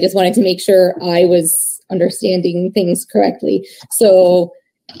 I just wanted to make sure I was understanding things correctly. So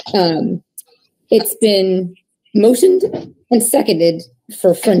it's been motioned and seconded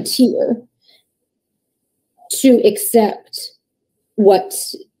for Frontier to accept what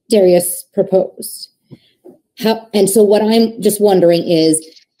Darius proposed. And so what I'm just wondering is,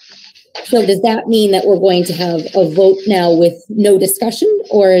 so does that mean that we're going to have a vote now with no discussion,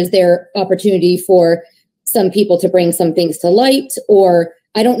 or is there opportunity for some people to bring some things to light? Or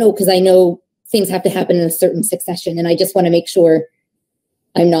I don't know, because I know things have to happen in a certain succession, and I just want to make sure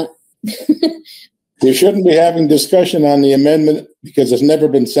I'm not. You shouldn't be having discussion on the amendment because it's never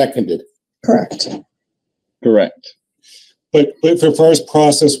been seconded. Correct. Correct. But for far as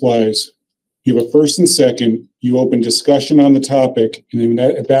process-wise, you have a first and second, you open discussion on the topic, and then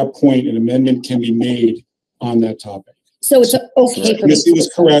at that point, an amendment can be made on that topic. So it's okay for Missy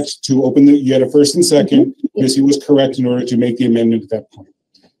was correct to open you had a first and second. Missy was correct in order to make the amendment at that point.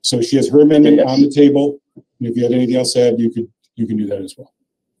 So she has her amendment on the table. And if you had anything else to add, you can do that as well.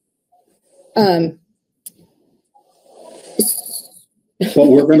 But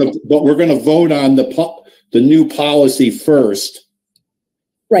we're gonna vote on the new policy first.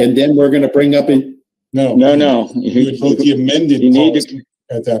 Right. And then we're gonna bring up No. You would vote the amended policy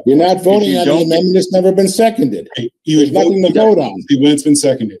at that point. You're not voting on the amendment that's never been seconded. There's nothing to vote on. When it's been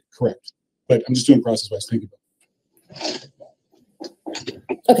seconded, correct. But I'm just doing process-wise. Thank you.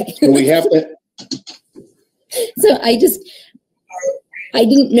 Okay. So we have to. So I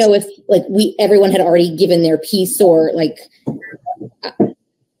didn't know if like everyone had already given their piece, or like,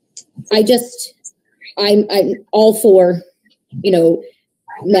 I'm all for,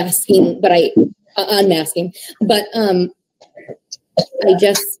 masking, but unmasking, but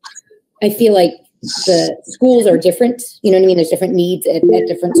I feel like the schools are different, you know what I mean? There's different needs at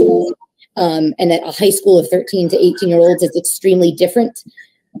different schools. And that a high school of 13 to 18-year-olds is extremely different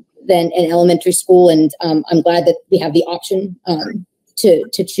than an elementary school. And I'm glad that we have the option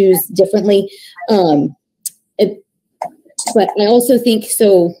to choose differently. But I also think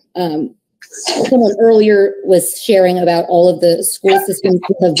so. Someone earlier was sharing about all of the school systems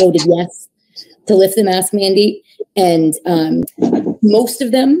who have voted yes to lift the mask mandate. And most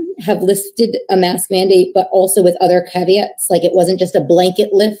of them have listed a mask mandate, but also with other caveats. Like it wasn't just a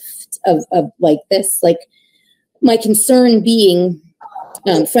blanket lift of like this. Like my concern being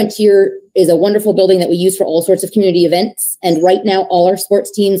Frontier is a wonderful building that we use for all sorts of community events. And right now, all our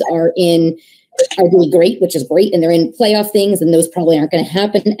sports teams are doing great, which is great. And they're in playoff things, and those probably aren't going to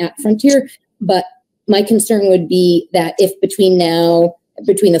happen at Frontier. But my concern would be that if between the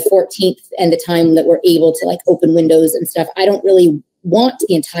 14th and the time that we're able to like open windows and stuff, I don't really want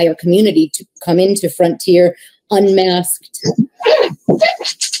the entire community to come into Frontier unmasked.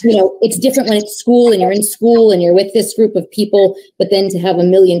 It's different when it's school and you're in school and you're with this group of people, but then to have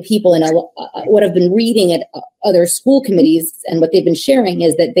 1 million people, and what I've been reading at other school committees and what they've been sharing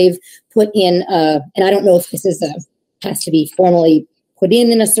is that they've put in, and I don't know if this has to be formally put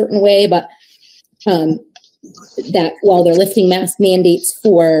in a certain way, but that while they're lifting mask mandates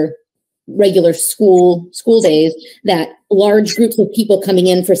for regular school days, that large groups of people coming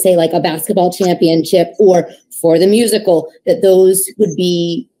in for, say, like a basketball championship or for the musical, that those would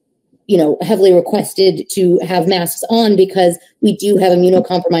be, heavily requested to have masks on, because we do have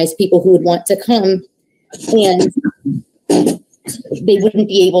immunocompromised people who would want to come, and they wouldn't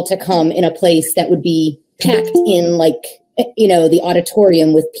be able to come in a place that would be packed in like, the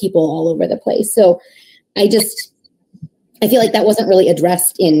auditorium with people all over the place. So I feel like that wasn't really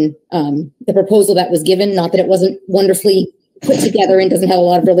addressed in the proposal that was given. Not that it wasn't wonderfully put together and doesn't have a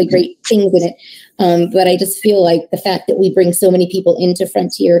lot of really great things in it. But I just feel like the fact that we bring so many people into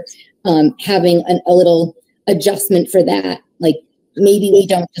Frontier, having a little adjustment for that, like maybe we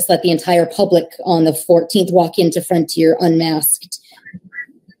don't just let the entire public on the 14th walk into Frontier unmasked.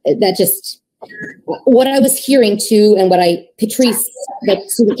 That just, what I was hearing too, and what Patrice, the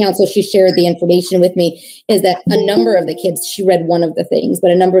student council, she shared the information with me, is that a number of the kids, she read one of the things, but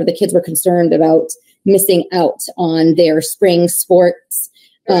a number of the kids were concerned about missing out on their spring sports.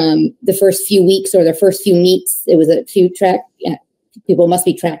 The first few weeks or the first few meets, it was a few track, people must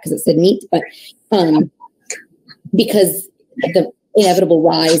be track because it said meet, but because the inevitable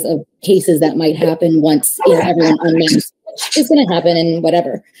rise of cases that might happen once everyone unmasked is going to happen and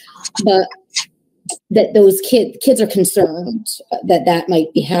whatever. But that those kids are concerned that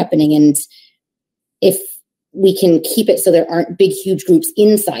might be happening. And if we can keep it so there aren't big, huge groups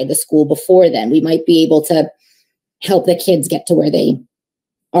inside the school before then, we might be able to help the kids get to where they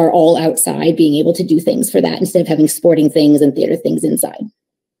are all outside, being able to do things for that instead of having sporting things and theater things inside.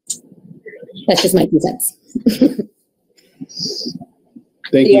 That's just my 2 cents.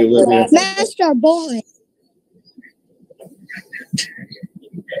 Thank you, Olivia. Masks are boring.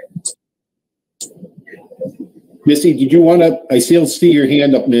 Missy, did you want to, I still see your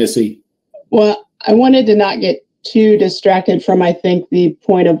hand up, Missy. Well, I wanted to not get too distracted from, I think, the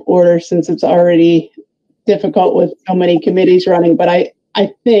point of order, since it's already difficult with so many committees running. But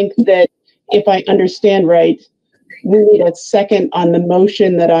I think that if I understand right, we need a second on the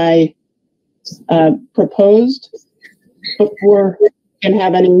motion that I proposed before we can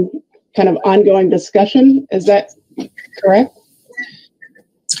have any kind of ongoing discussion. Is that correct?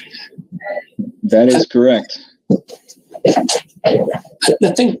 That is correct.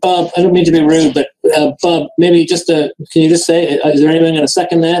 I think, Bob, I don't mean to be rude, but Bob, maybe just can you just say, is there anyone going to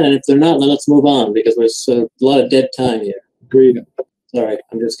second that? And if they're not, then let's move on, because there's a lot of dead time here. Agreed. Sorry,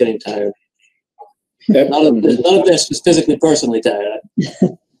 I'm just getting tired. None of this, just physically, personally tired.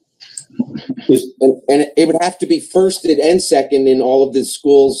 And it would have to be firsted and second in all of the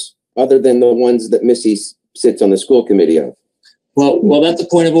schools other than the ones that Missy sits on the school committee of. Well, that's a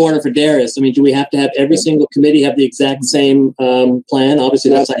point of order for Darius. I mean, do we have to have every single committee have the exact same plan?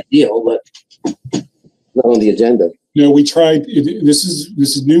 Obviously, that's ideal, but not on the agenda. No, we tried. This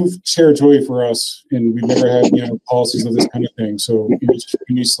is new territory for us, and we've never had policies of this kind of thing. So it's going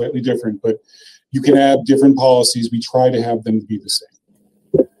to be slightly different, but you can have different policies. We try to have them be the same.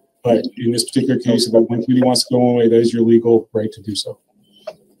 But in this particular case, if one committee wants to go one way, that is your legal right to do so.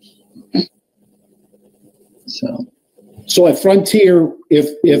 So at Frontier, if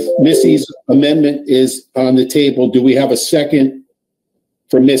Missy's amendment is on the table, do we have a second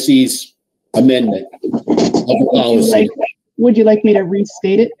for Missy's amendment of the policy? Would you like me to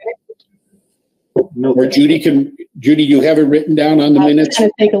restate it? No. Or Judy, you have it written down on the minutes? I'm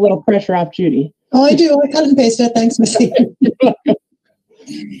going to take a little pressure off Judy. Oh, I do. I cut and pasted it. Thanks, Missy.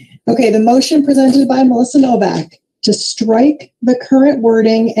 Okay, the motion presented by Melissa Novak to strike the current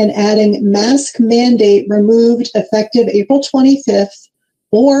wording and adding mask mandate removed effective April 25th,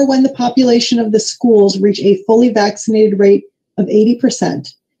 or when the population of the schools reach a fully vaccinated rate of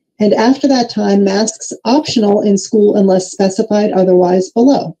 80%. And after that time, masks optional in school unless specified otherwise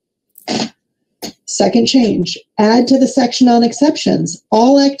below. Second change, add to the section on exceptions,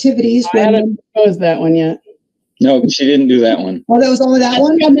 all activities. I haven't proposed that one yet. No, she didn't do that one. Oh, that was only that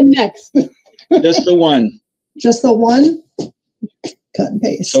one? Coming next. Just the one. Just the one? Cut and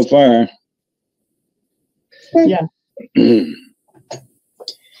paste. So far. Yeah.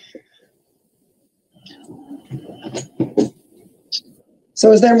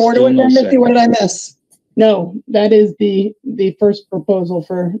 So is there more to it than Missy? What did I miss? No, that is the first proposal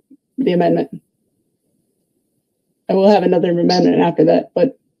for the amendment. I will have another amendment after that,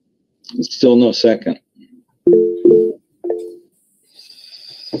 but still no second.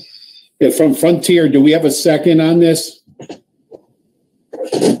 Yeah, from Frontier, do we have a second on this?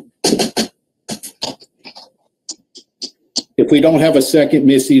 If we don't have a second,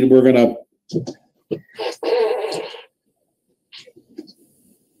 Missy, we're gonna.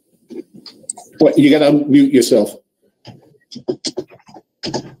 What, you gotta unmute yourself.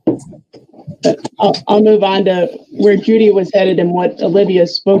 I'll move on to where Judy was headed and what Olivia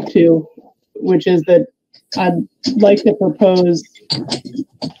spoke to, which is that I'd like to propose.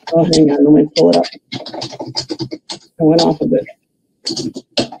 Oh, hang on, let me pull it up. I went off of it.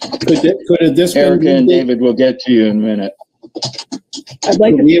 Could this Erica and David will get to you in a minute. I'd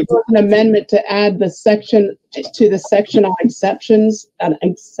like to propose an amendment to add the section to the section on exceptions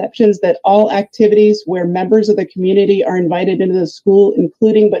that all activities where members of the community are invited into the school,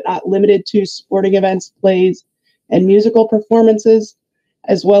 including but not limited to sporting events, plays, and musical performances,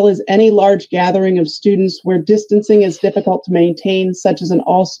 as well as any large gathering of students where distancing is difficult to maintain, such as an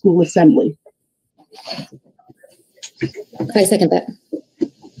all-school assembly. I second that.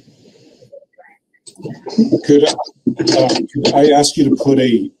 Could I ask you to put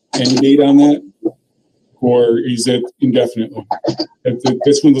a end date on that, or is it indefinitely?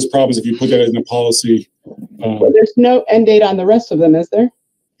 That's one of those problems if you put that in a policy. Well, there's no end date on the rest of them, is there?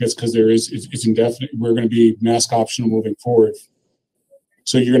 Yes, because there is. It's indefinite. We're going to be mask optional moving forward.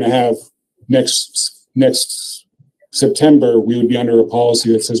 So you're going to have next September, we would be under a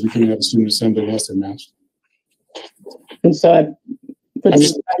policy that says we couldn't have a student assembly unless they're masked. And so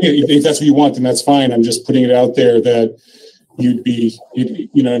if that's what you want, then that's fine. I'm just putting it out there that you'd be,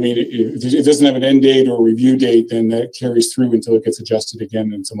 you know what I mean? If it doesn't have an end date or a review date, then that carries through until it gets adjusted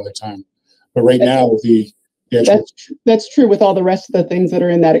again in some other time. But right now, that's true with all the rest of the things that are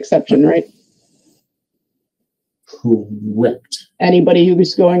in that exception, right? Correct. Anybody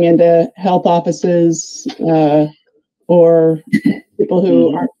who's going into health offices or people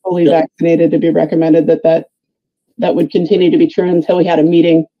who aren't fully vaccinated, to be recommended that would continue to be true until we had a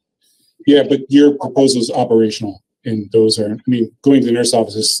meeting. Yeah, but your proposal is operational, and those are, I mean, going to the nurse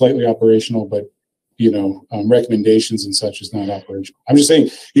office is slightly operational, but recommendations and such is not operational. I'm just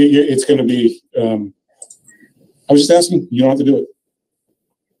saying it's going to be I was just asking, you don't have to do it.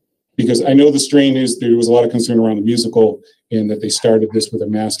 Because I know the strain is, there was a lot of concern around the musical and that they started this with a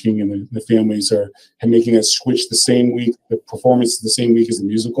masking, and the families are making that switch the same week, the performance the same week as the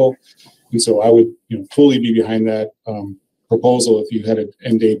musical. And so I would, fully be behind that proposal if you had an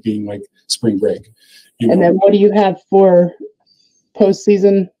end date being like spring break. And then what do you have for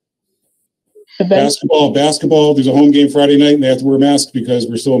postseason events? Basketball, there's a home game Friday night and they have to wear masks because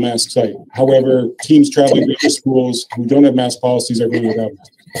we're still a mask site. However, teams traveling to other schools who don't have mask policies are going without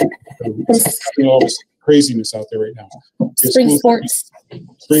masks. All this craziness out there right now. Spring sports,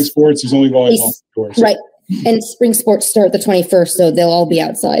 there's only volleyball. Right. And spring sports start the 21st, so they'll all be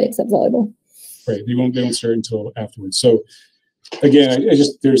outside except volleyball. Right. They won't start until afterwards. So again, I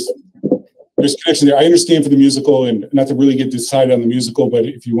just, there's connection there. I understand for the musical, and not to really get decided on the musical, but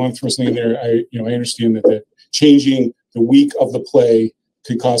if you want to throw something in there, I understand that changing the week of the play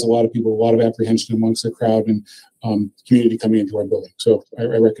could cause a lot of people a lot of apprehension amongst the crowd and community coming into our building. So I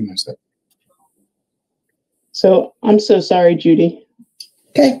recognize that. So I'm so sorry, Judy.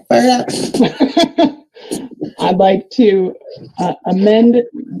 Okay, fire it up. I'd like to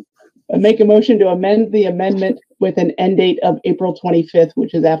make a motion to amend the amendment with an end date of April 25th,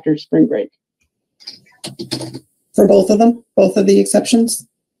 which is after spring break. For both of them? Both of the exceptions?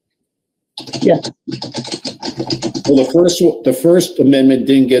 Yeah. Well, the first amendment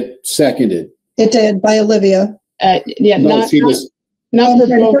didn't get seconded. It did by Olivia. Yeah, No, not she was. not for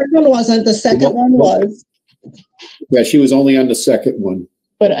The both, first one wasn't, the second one was. Yeah, she was only on the second one.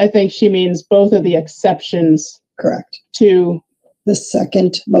 but I think she means both of the exceptions Correct. to The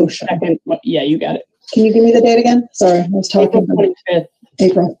second motion. yeah, you got it. Can you give me the date again? Sorry, I was talking April about 25th.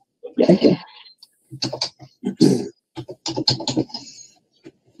 April. Thank you.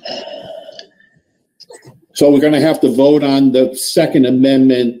 So we're going to have to vote on the second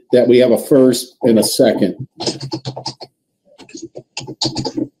amendment that we have a first and a second.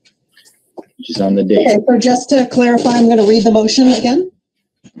 She's on the date. Okay, so just to clarify, I'm going to read the motion again.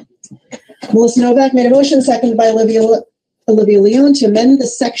 Melissa Novak made a motion, seconded by Olivia Leon, to amend the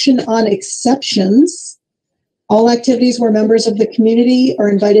section on exceptions. All activities where members of the community are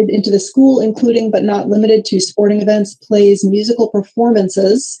invited into the school, including but not limited to sporting events, plays, musical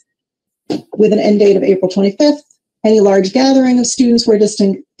performances, with an end date of April 25th. Any large gathering of students where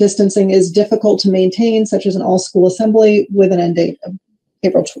distancing is difficult to maintain, such as an all-school assembly, with an end date of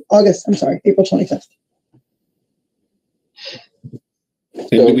April 25th. And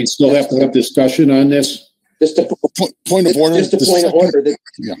do we still have to have discussion on this? Just a point of order. Just a point of order.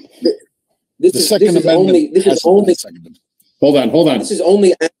 Yeah. This The is second amendment hasn't only. been seconded. Hold on. This is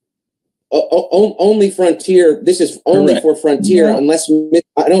only Frontier. This is only Correct. for Frontier, Yeah. unless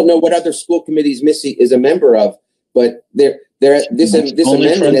I don't know what other school committees Missy is a member of, but this Only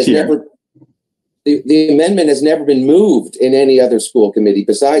amendment has Frontier. never. The amendment has never been moved in any other school committee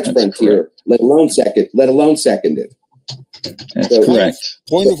besides That's Frontier, let alone seconded. That's So- correct.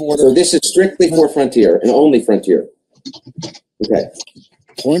 Point of order. So this is strictly for Frontier and only Frontier. Okay.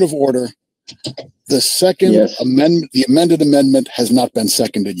 Point of order. The second Yes. amendment, the amended amendment has not been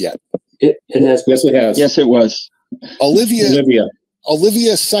seconded yet. It has. Yes, it has. Yes, it was.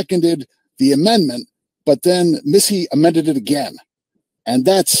 Olivia seconded the amendment, but then Missy amended it again. And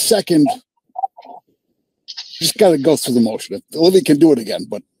that second, just got to go through the motion. Olivia can do it again,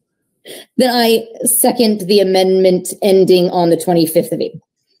 but Then I second the amendment ending on the 25th of April.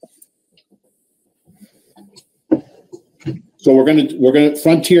 So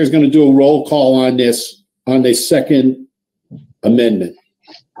Frontier is gonna do a roll call on this, on the second amendment.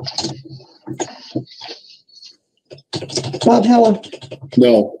 Bob Heller,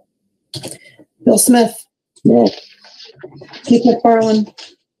 No. Bill Smith, No. Keith McFarland,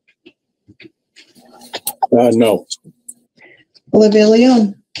 No. Olivia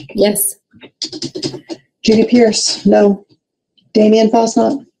Leon, Yes. Judy Pierce, no. Damian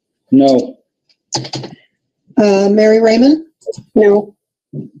Fosnot, No. Mary Raymond, no.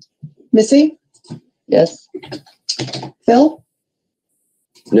 Missy, Yes. Phil,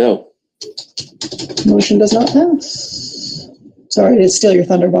 No. motion does not pass. Sorry to steal your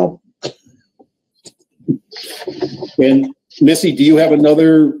thunder, Bob. And Missy, do you have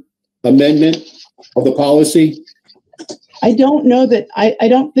another amendment of the policy? I don't know that, I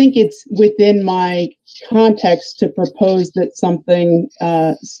don't think it's within my context to propose that something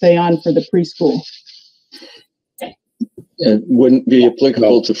stay on for the preschool. It wouldn't be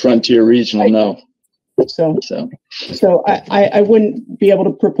applicable to Frontier Regional, no. So I wouldn't be able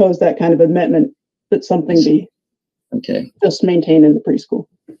to propose that kind of amendment, that something be Okay. just maintained in the preschool.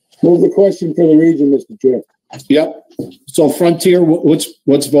 Move the question for the region, Mr. Chair. Yep. So Frontier,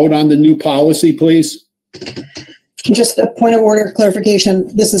 let's vote on the new policy, please. Just a point of order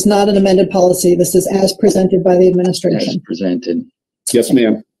clarification. This is not an amended policy. This is as presented by the As administration. presented. Yes,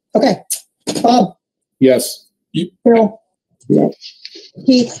 ma'am. Okay. Bob, Yes. Bill,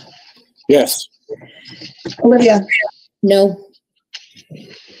 Keith, Yes. Olivia, No.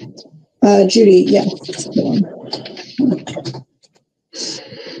 Judy, yeah.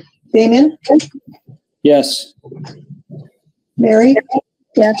 Damien, Yes. Mary?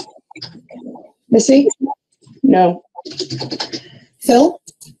 Yes. Missy? No. Phil?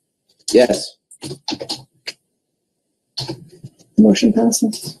 Yes. Motion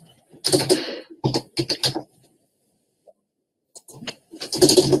passes.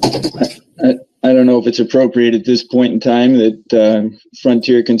 I don't know if it's appropriate at this point in time that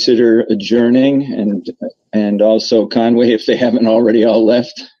Frontier consider adjourning and also Conway if they haven't already all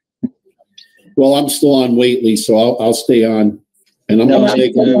left. Well, I'm still on Whately, so I'll stay on. And I'm No, gonna I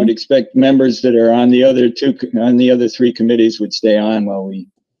take, would expect members that are on the other three committees would stay on while we.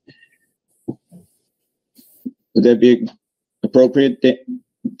 Would that be appropriate,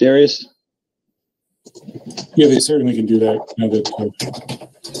 Darius? Yeah, they certainly can do that. You know,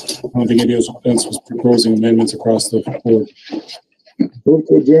 that, I don't think anybody else was proposing amendments across the board. Move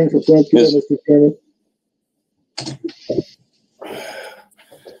to adjourn for Frontier, Yes. Mr. Chairman.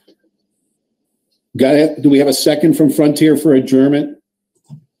 do we have a second from Frontier for adjournment?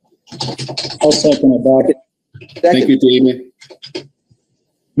 I'll second it, Bob. Thank you, Damien.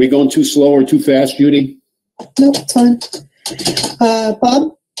 We going too slow or too fast, Judy? Nope, it's fine.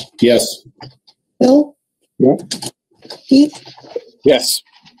 Bob, Yes. Bill, Yeah. Keith, Yes.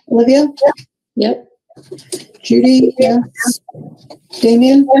 Olivia, Yep. Judy, yes.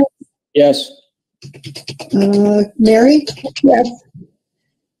 Damien, Yes. Mary? Yes.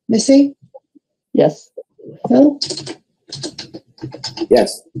 Missy? Yes. Phil?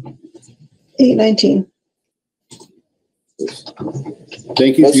 Yes. 8:19.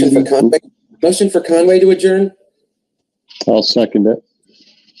 Thank you, Motion for Judy. Conway. Motion for Conway to adjourn. I'll second it.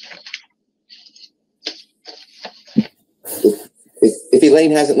 If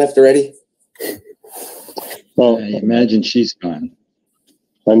Elaine hasn't left already. Well, I imagine she's gone.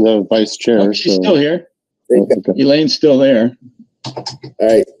 I'm the vice chair. Oh, she's so- still here. Okay. Elaine's still there. All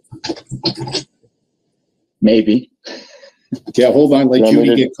right. Maybe. Yeah, hold on, let Want me Judy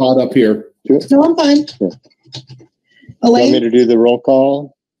to- get caught up here. No, I'm fine. Want me Elaine? to do the roll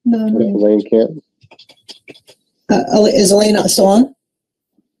call? No, If no. Elaine can't. Is Elaine not still on?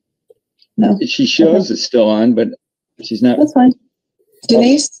 No, She shows it's still on, but she's not. that's fine.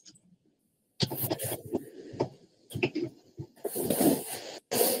 Denise?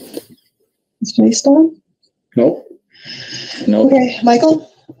 Is Denise still on? Nope. No. Okay,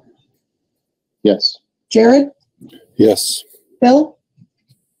 Michael? Yes. Jared? Yes. Bill?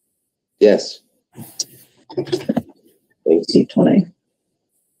 Yes. Steve 20.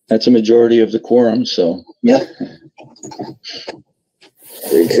 That's a majority of the quorum, so. Yep.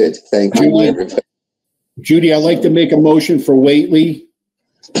 Very good. Thank you, everybody. Judy, I'd like to make a motion for Whately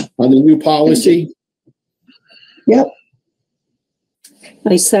on the new policy. Yep.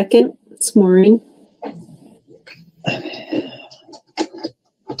 I second. It's Maureen.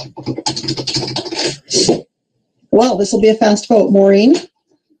 Well, this will be a fast vote. Maureen?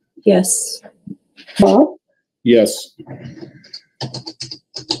 Yes. Bob? Yes.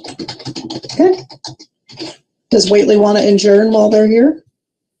 Okay. Does Whately want to adjourn while they're here?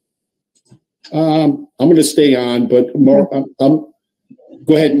 I'm going to stay on, but go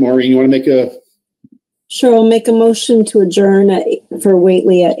ahead, Maureen. You want to make a, Sure, I'll make a motion to adjourn for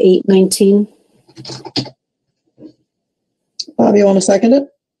Whately at 8:19. Bob, you want to second it?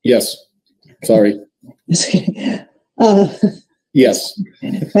 yes. Sorry. Uh, Yes.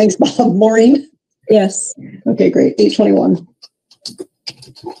 Thanks, Bob. Maureen? Yes. Okay, great. 8:21.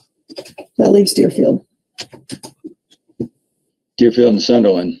 That leaves Deerfield. Deerfield and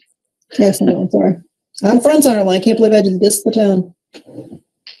Sunderland. Yes, no, I'm sorry. I'm from Sunderland. I can't believe I did this the town.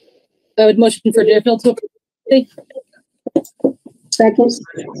 I would motion for Deerfield to. Second.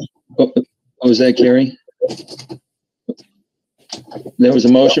 Oh, was that Carrie? There was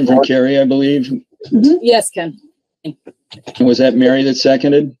a motion from Carrie, I believe. Yes, Ken. And was that Mary that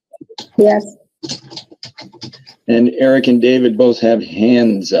seconded? Yes. And Eric and David both have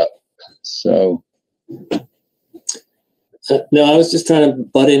hands up. So No, I was just trying to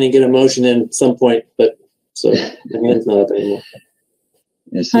butt in and get a motion in at some point, but so the hand's not up anymore.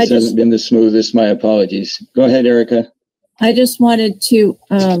 yes, this hasn't been the smoothest. My apologies. Go ahead, Erica. I just wanted to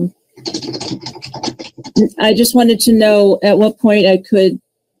know at what point I could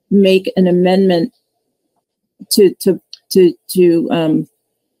make an amendment to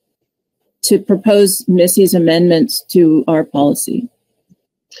to propose Missy's amendments to our policy?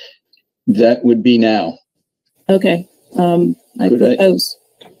 That would be now. Okay. I Could I- propose.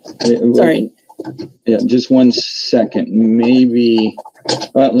 Sorry. Yeah, just 1 second. Maybe,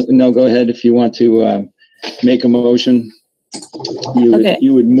 no, go ahead if you want to make a motion. Okay.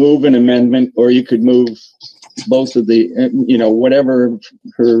 You would move an amendment, or you could move both of the, whatever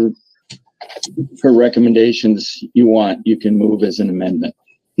her recommendations you want, you can move as an amendment.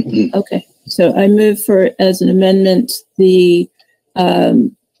 Okay. So I move for, as an amendment, the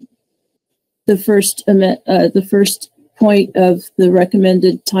first point of the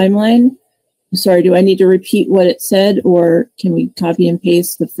recommended timeline. Sorry, do I need to repeat what it said, or can we copy and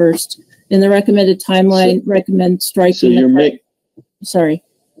paste the first in the recommended timeline? Recommend striking. So you're sorry.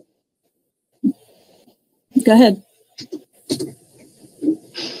 Go ahead.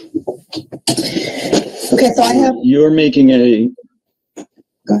 Okay, so I have. You're making a.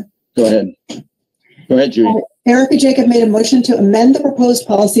 Go ahead. Go ahead, Judy. Erica Jacob made a motion to amend the proposed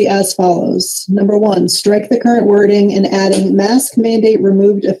policy as follows. Number 1, strike the current wording and adding mask mandate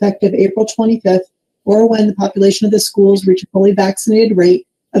removed effective April 25th, or when the population of the schools reach a fully vaccinated rate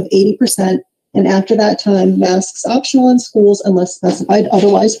of 80%, and after that time, masks optional in schools unless specified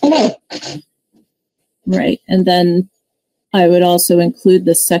otherwise below. Right, and then I would also include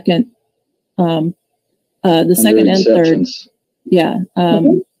the second, second and third. Yeah.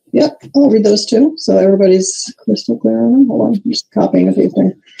 Yep, I'll read those too, so everybody's crystal clear on them. Hold on, I'm just copying a few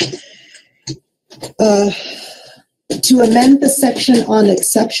things. To amend the section on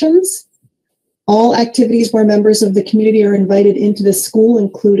exceptions, all activities where members of the community are invited into the school,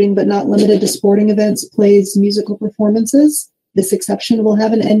 including but not limited to sporting events, plays, musical performances. This exception will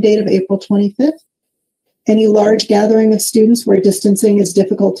have an end date of April 25th. Any large gathering of students where distancing is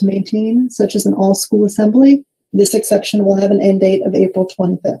difficult to maintain, such as an all-school assembly, this exception will have an end date of April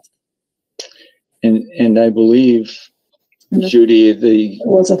 25th. And I believe, Judy, the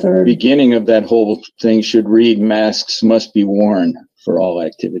beginning of that whole thing should read, masks must be worn for all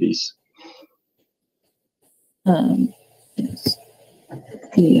activities. Yes.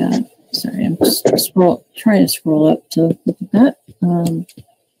 Sorry, I'm just trying to scroll up to look at that.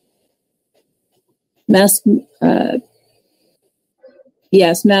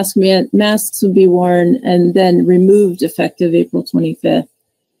 Yes, masks would be worn and then removed effective April 25th.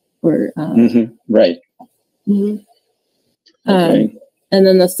 Or right. Mm-hmm. Okay. And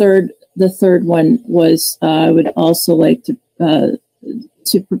then the third one was I would also like to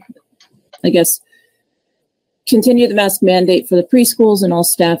I guess continue the mask mandate for the preschools and all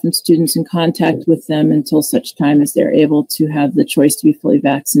staff and students in contact with them until such time as they're able to have the choice to be fully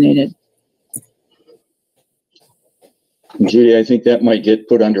vaccinated. Judy, I think that might get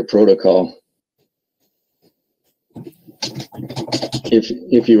put under protocol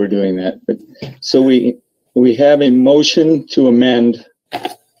if you were doing that. But so we have a motion to amend.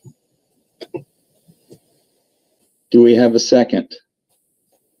 Do we have a second?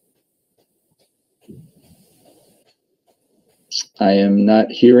 I am not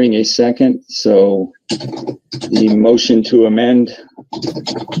hearing a second, so the motion to amend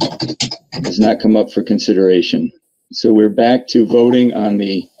does not come up for consideration. So we're back to voting on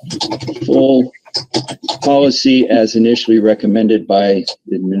the full policy as initially recommended by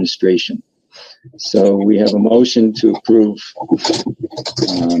the administration. So we have a motion to approve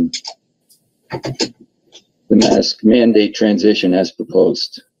the mask mandate transition as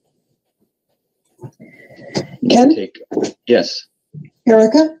proposed. Ken? Yes.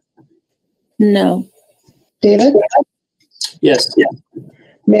 Erica? No. David? Yes.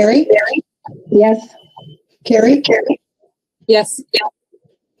 Mary? Yes. Carrie? Yes.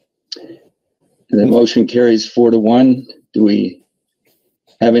 The motion carries 4-1. Do we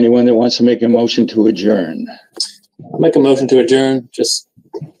have anyone that wants to make a motion to adjourn? I'll make a motion to adjourn, just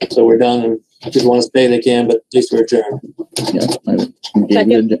so we're done. And if people want to stay, they can, but at least we're adjourned. Yeah,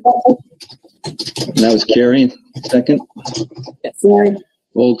 David. And that was Carrie, second. Yes.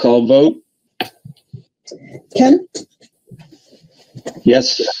 Roll call vote. Ken?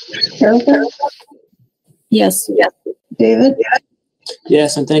 Yes. Erica? Yes. David?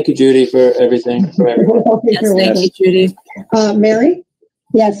 Yes, and thank you, Judy, for everything. Yes, thank you, Judy. Mary?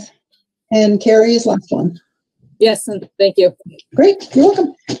 Yes. And Carrie is last one. Yes, and thank you. Great, you're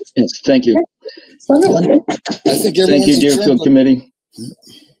welcome. Yes, thank you. Sunderland. I think Thank you, everyone's Deerfield adjourned. Committee.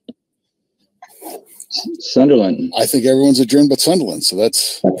 Sunderland. I think everyone's adjourned but Sunderland, so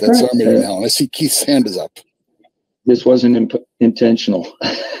that's our correct. meeting now. And I see Keith's hand is up. This wasn't intentional.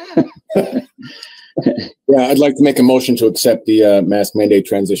 Yeah, I'd like to make a motion to accept the mask mandate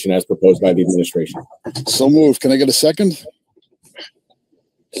transition as proposed by the administration. So moved. Can I get a second?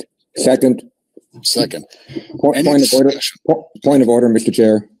 Second. Second. Point of order, point of order, Mr.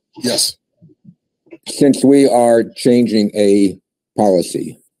 Chair. Yes. Since we are changing a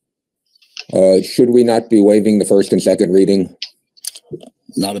policy, should we not be waiving the first and second reading?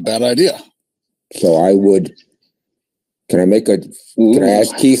 Not a bad idea. So I would, can I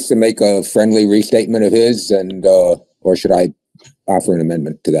ask Keith to make a friendly restatement of his and, or should I offer an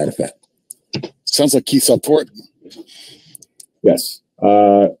amendment to that effect? Sounds like Keith's up for it. Yes.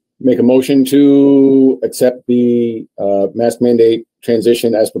 Make a motion to accept the mask mandate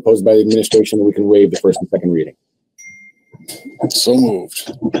transition as proposed by the administration, and we can waive the first and second reading. So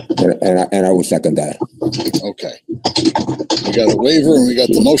moved. And I will second that. Okay. We got a waiver and we got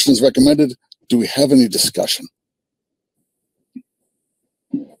the motions recommended. Do we have any discussion?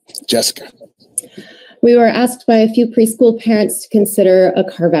 Jessica. We were asked by a few preschool parents to consider a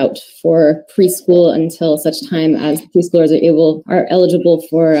carve out for preschool until such time as preschoolers are eligible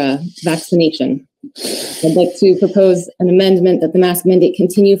for vaccination. I'd like to propose an amendment that the mask mandate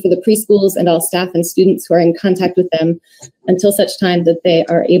continue for the preschools and all staff and students who are in contact with them until such time that they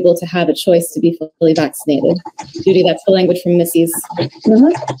are able to have a choice to be fully vaccinated. Judy, that's the language from Missy's.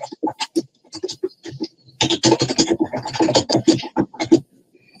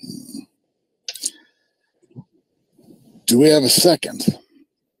 Do we have a second?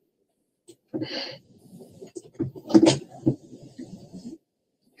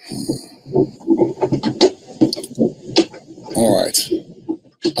 All right.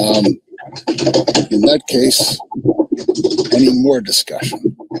 In that case, any more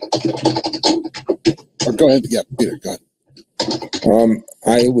discussion? Or go ahead. Yeah, Peter, go ahead.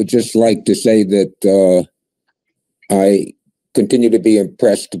 I would just like to say that I continue to be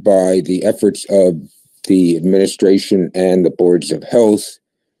impressed by the efforts of the administration and the boards of health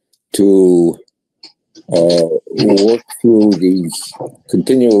to work through these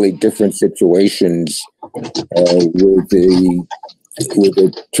continually different situations with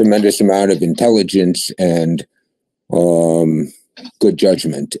a tremendous amount of intelligence and good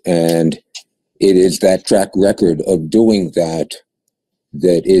judgment. And it is that track record of doing that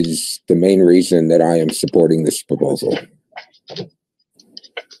that is the main reason that I am supporting this proposal.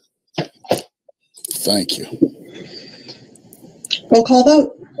 Thank you. Roll call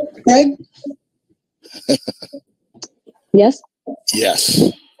vote. Greg? Yes. Yes.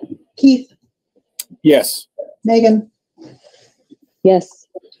 Keith? Yes. Megan? Yes.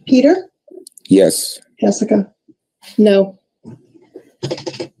 Peter? Yes. Jessica? No.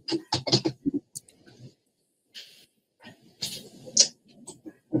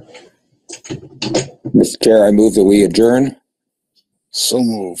 Mr. Chair, I move that we adjourn. So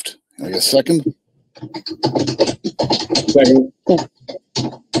moved. Can I get a second? Second.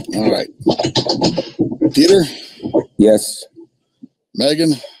 All right. Peter? Yes.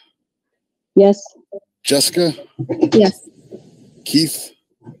 Megan? Yes. Jessica? Yes. Keith?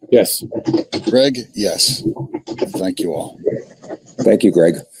 Yes. Greg? Yes. Thank you all. Thank you,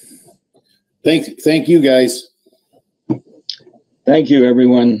 Greg. Thank you, guys. Thank you,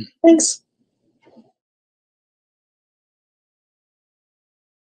 everyone. Thanks.